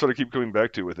like that's what I keep coming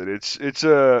back to with it.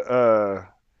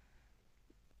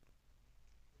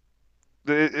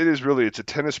 It is really, it's a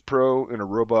tennis pro in a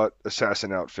robot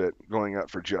assassin outfit going out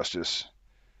for justice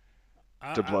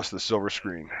to bless the silver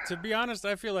screen. To be honest,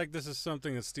 I feel like this is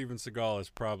something that Steven Seagal has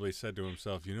probably said to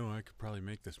himself, I could probably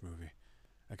make this movie.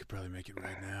 I could probably make it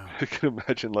right now. I can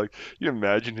imagine, like, you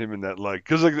imagine him in that, like,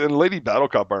 because like in Lady Battle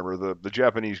Cop armor, the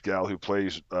Japanese gal who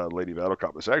plays Lady Battle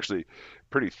Cop is actually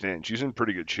pretty thin. She's in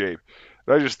pretty good shape.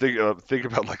 But I just think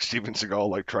about like Steven Seagal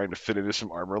like trying to fit into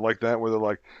some armor like that, where they're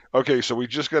like, okay, so we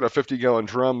just got a 50-gallon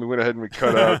drum. We went ahead and we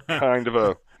cut out kind of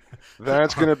a.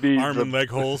 That's gonna be arm and leg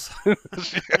holes.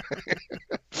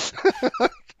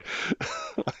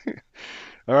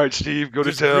 All right, Steve, go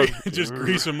to town. Just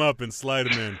grease them up and slide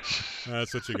them in.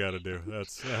 That's what you got to do.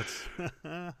 That's.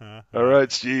 All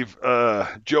right, Steve.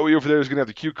 Joey over there is gonna have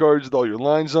the cue cards with all your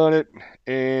lines on it,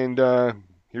 and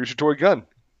here's your toy gun.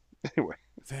 Anyway.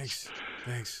 Thanks.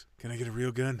 Can I get a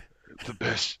real gun? The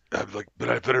best. But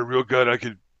I bet a real gun I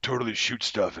could totally shoot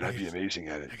stuff, and I'd be amazing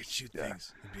at it. I could shoot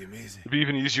things. It'd be amazing. It'd be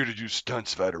even easier to do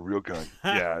stunts if I had a real gun.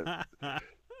 Yeah.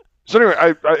 So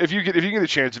anyway, if you get a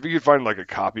chance, if you could find like a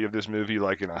copy of this movie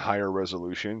like in a higher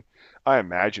resolution, I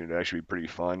imagine it'd actually be pretty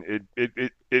fun.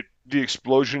 The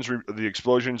explosions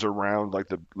around like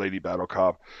the Lady Battle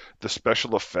Cop, the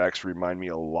special effects remind me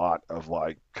a lot of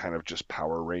like kind of just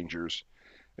Power Rangers.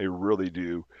 They really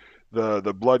do.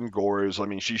 The blood and gore is, I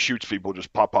mean, she shoots people,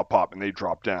 just pop, pop, pop, and they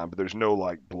drop down, but there's no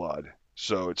like blood,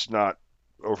 so it's not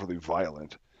overly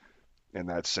violent in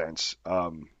that sense.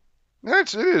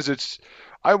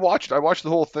 I watched the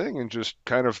whole thing and just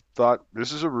kind of thought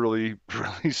this is a really,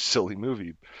 really silly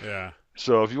movie. Yeah.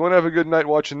 So if you want to have a good night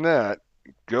watching that,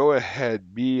 go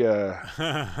ahead, be my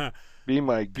guest. Be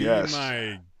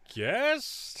my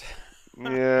guest?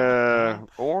 Yeah.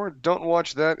 Or don't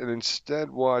watch that and instead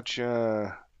watch.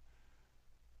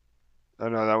 Oh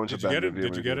no, that one's a bad movie.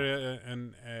 Did you get it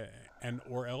an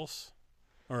or else?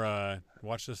 Or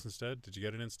watch this instead? Did you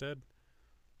get it instead?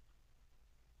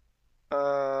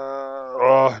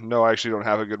 Oh no, I actually don't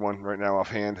have a good one right now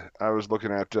offhand. I was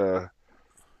looking at.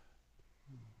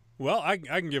 Well, I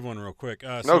can give one real quick.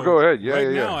 No, go ahead. Yeah,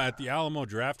 right yeah. now at the Alamo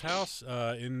Draft House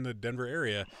in the Denver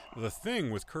area, The Thing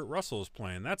with Kurt Russell is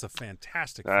playing. That's a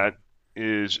fantastic film.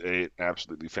 Is a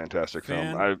absolutely fantastic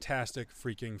film. Fantastic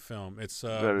freaking film. It's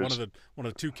one of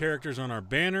the two characters on our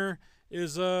banner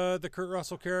is the Kurt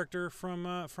Russell character from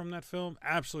that film.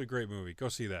 Absolutely great movie. Go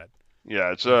see that.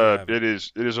 Yeah, it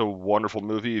is a wonderful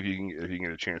movie. If you can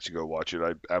get a chance to go watch it,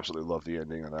 I absolutely love the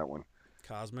ending on that one.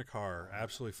 Cosmic horror,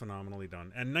 absolutely phenomenally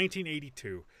done. And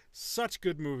 1982, such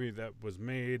good movie that was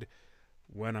made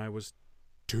when I was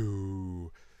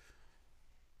 2.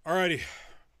 Alrighty.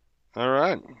 All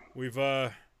right. We've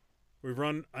run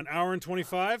an hour and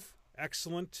 25.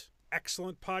 Excellent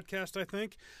podcast, I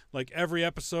think. Like every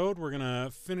episode, we're going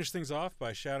to finish things off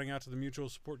by shouting out to the mutual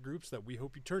support groups that we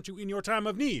hope you turn to in your time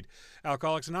of need.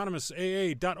 Alcoholics Anonymous,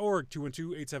 AA.org,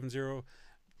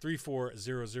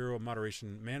 212-870-3400.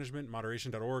 Moderation Management,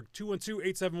 moderation.org,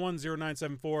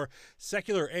 212-871-0974.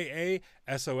 Secular AA,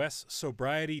 SOS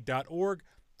Sobriety.org,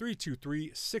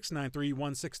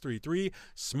 323-693-1633.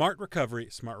 Smart Recovery,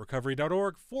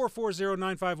 smartrecovery.org,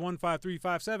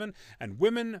 440-951-5357. And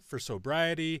Women for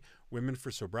Sobriety,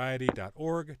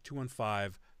 womenforsobriety.org,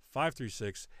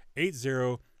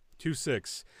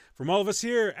 215-536-8026. From all of us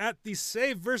here at the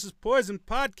Save vs. Poison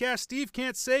podcast, Steve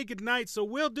can't say goodnight, so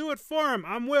we'll do it for him.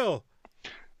 I'm Will.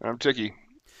 I'm Tiki.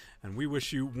 And we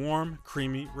wish you warm,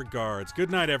 creamy regards. Good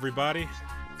night, everybody.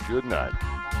 Good night.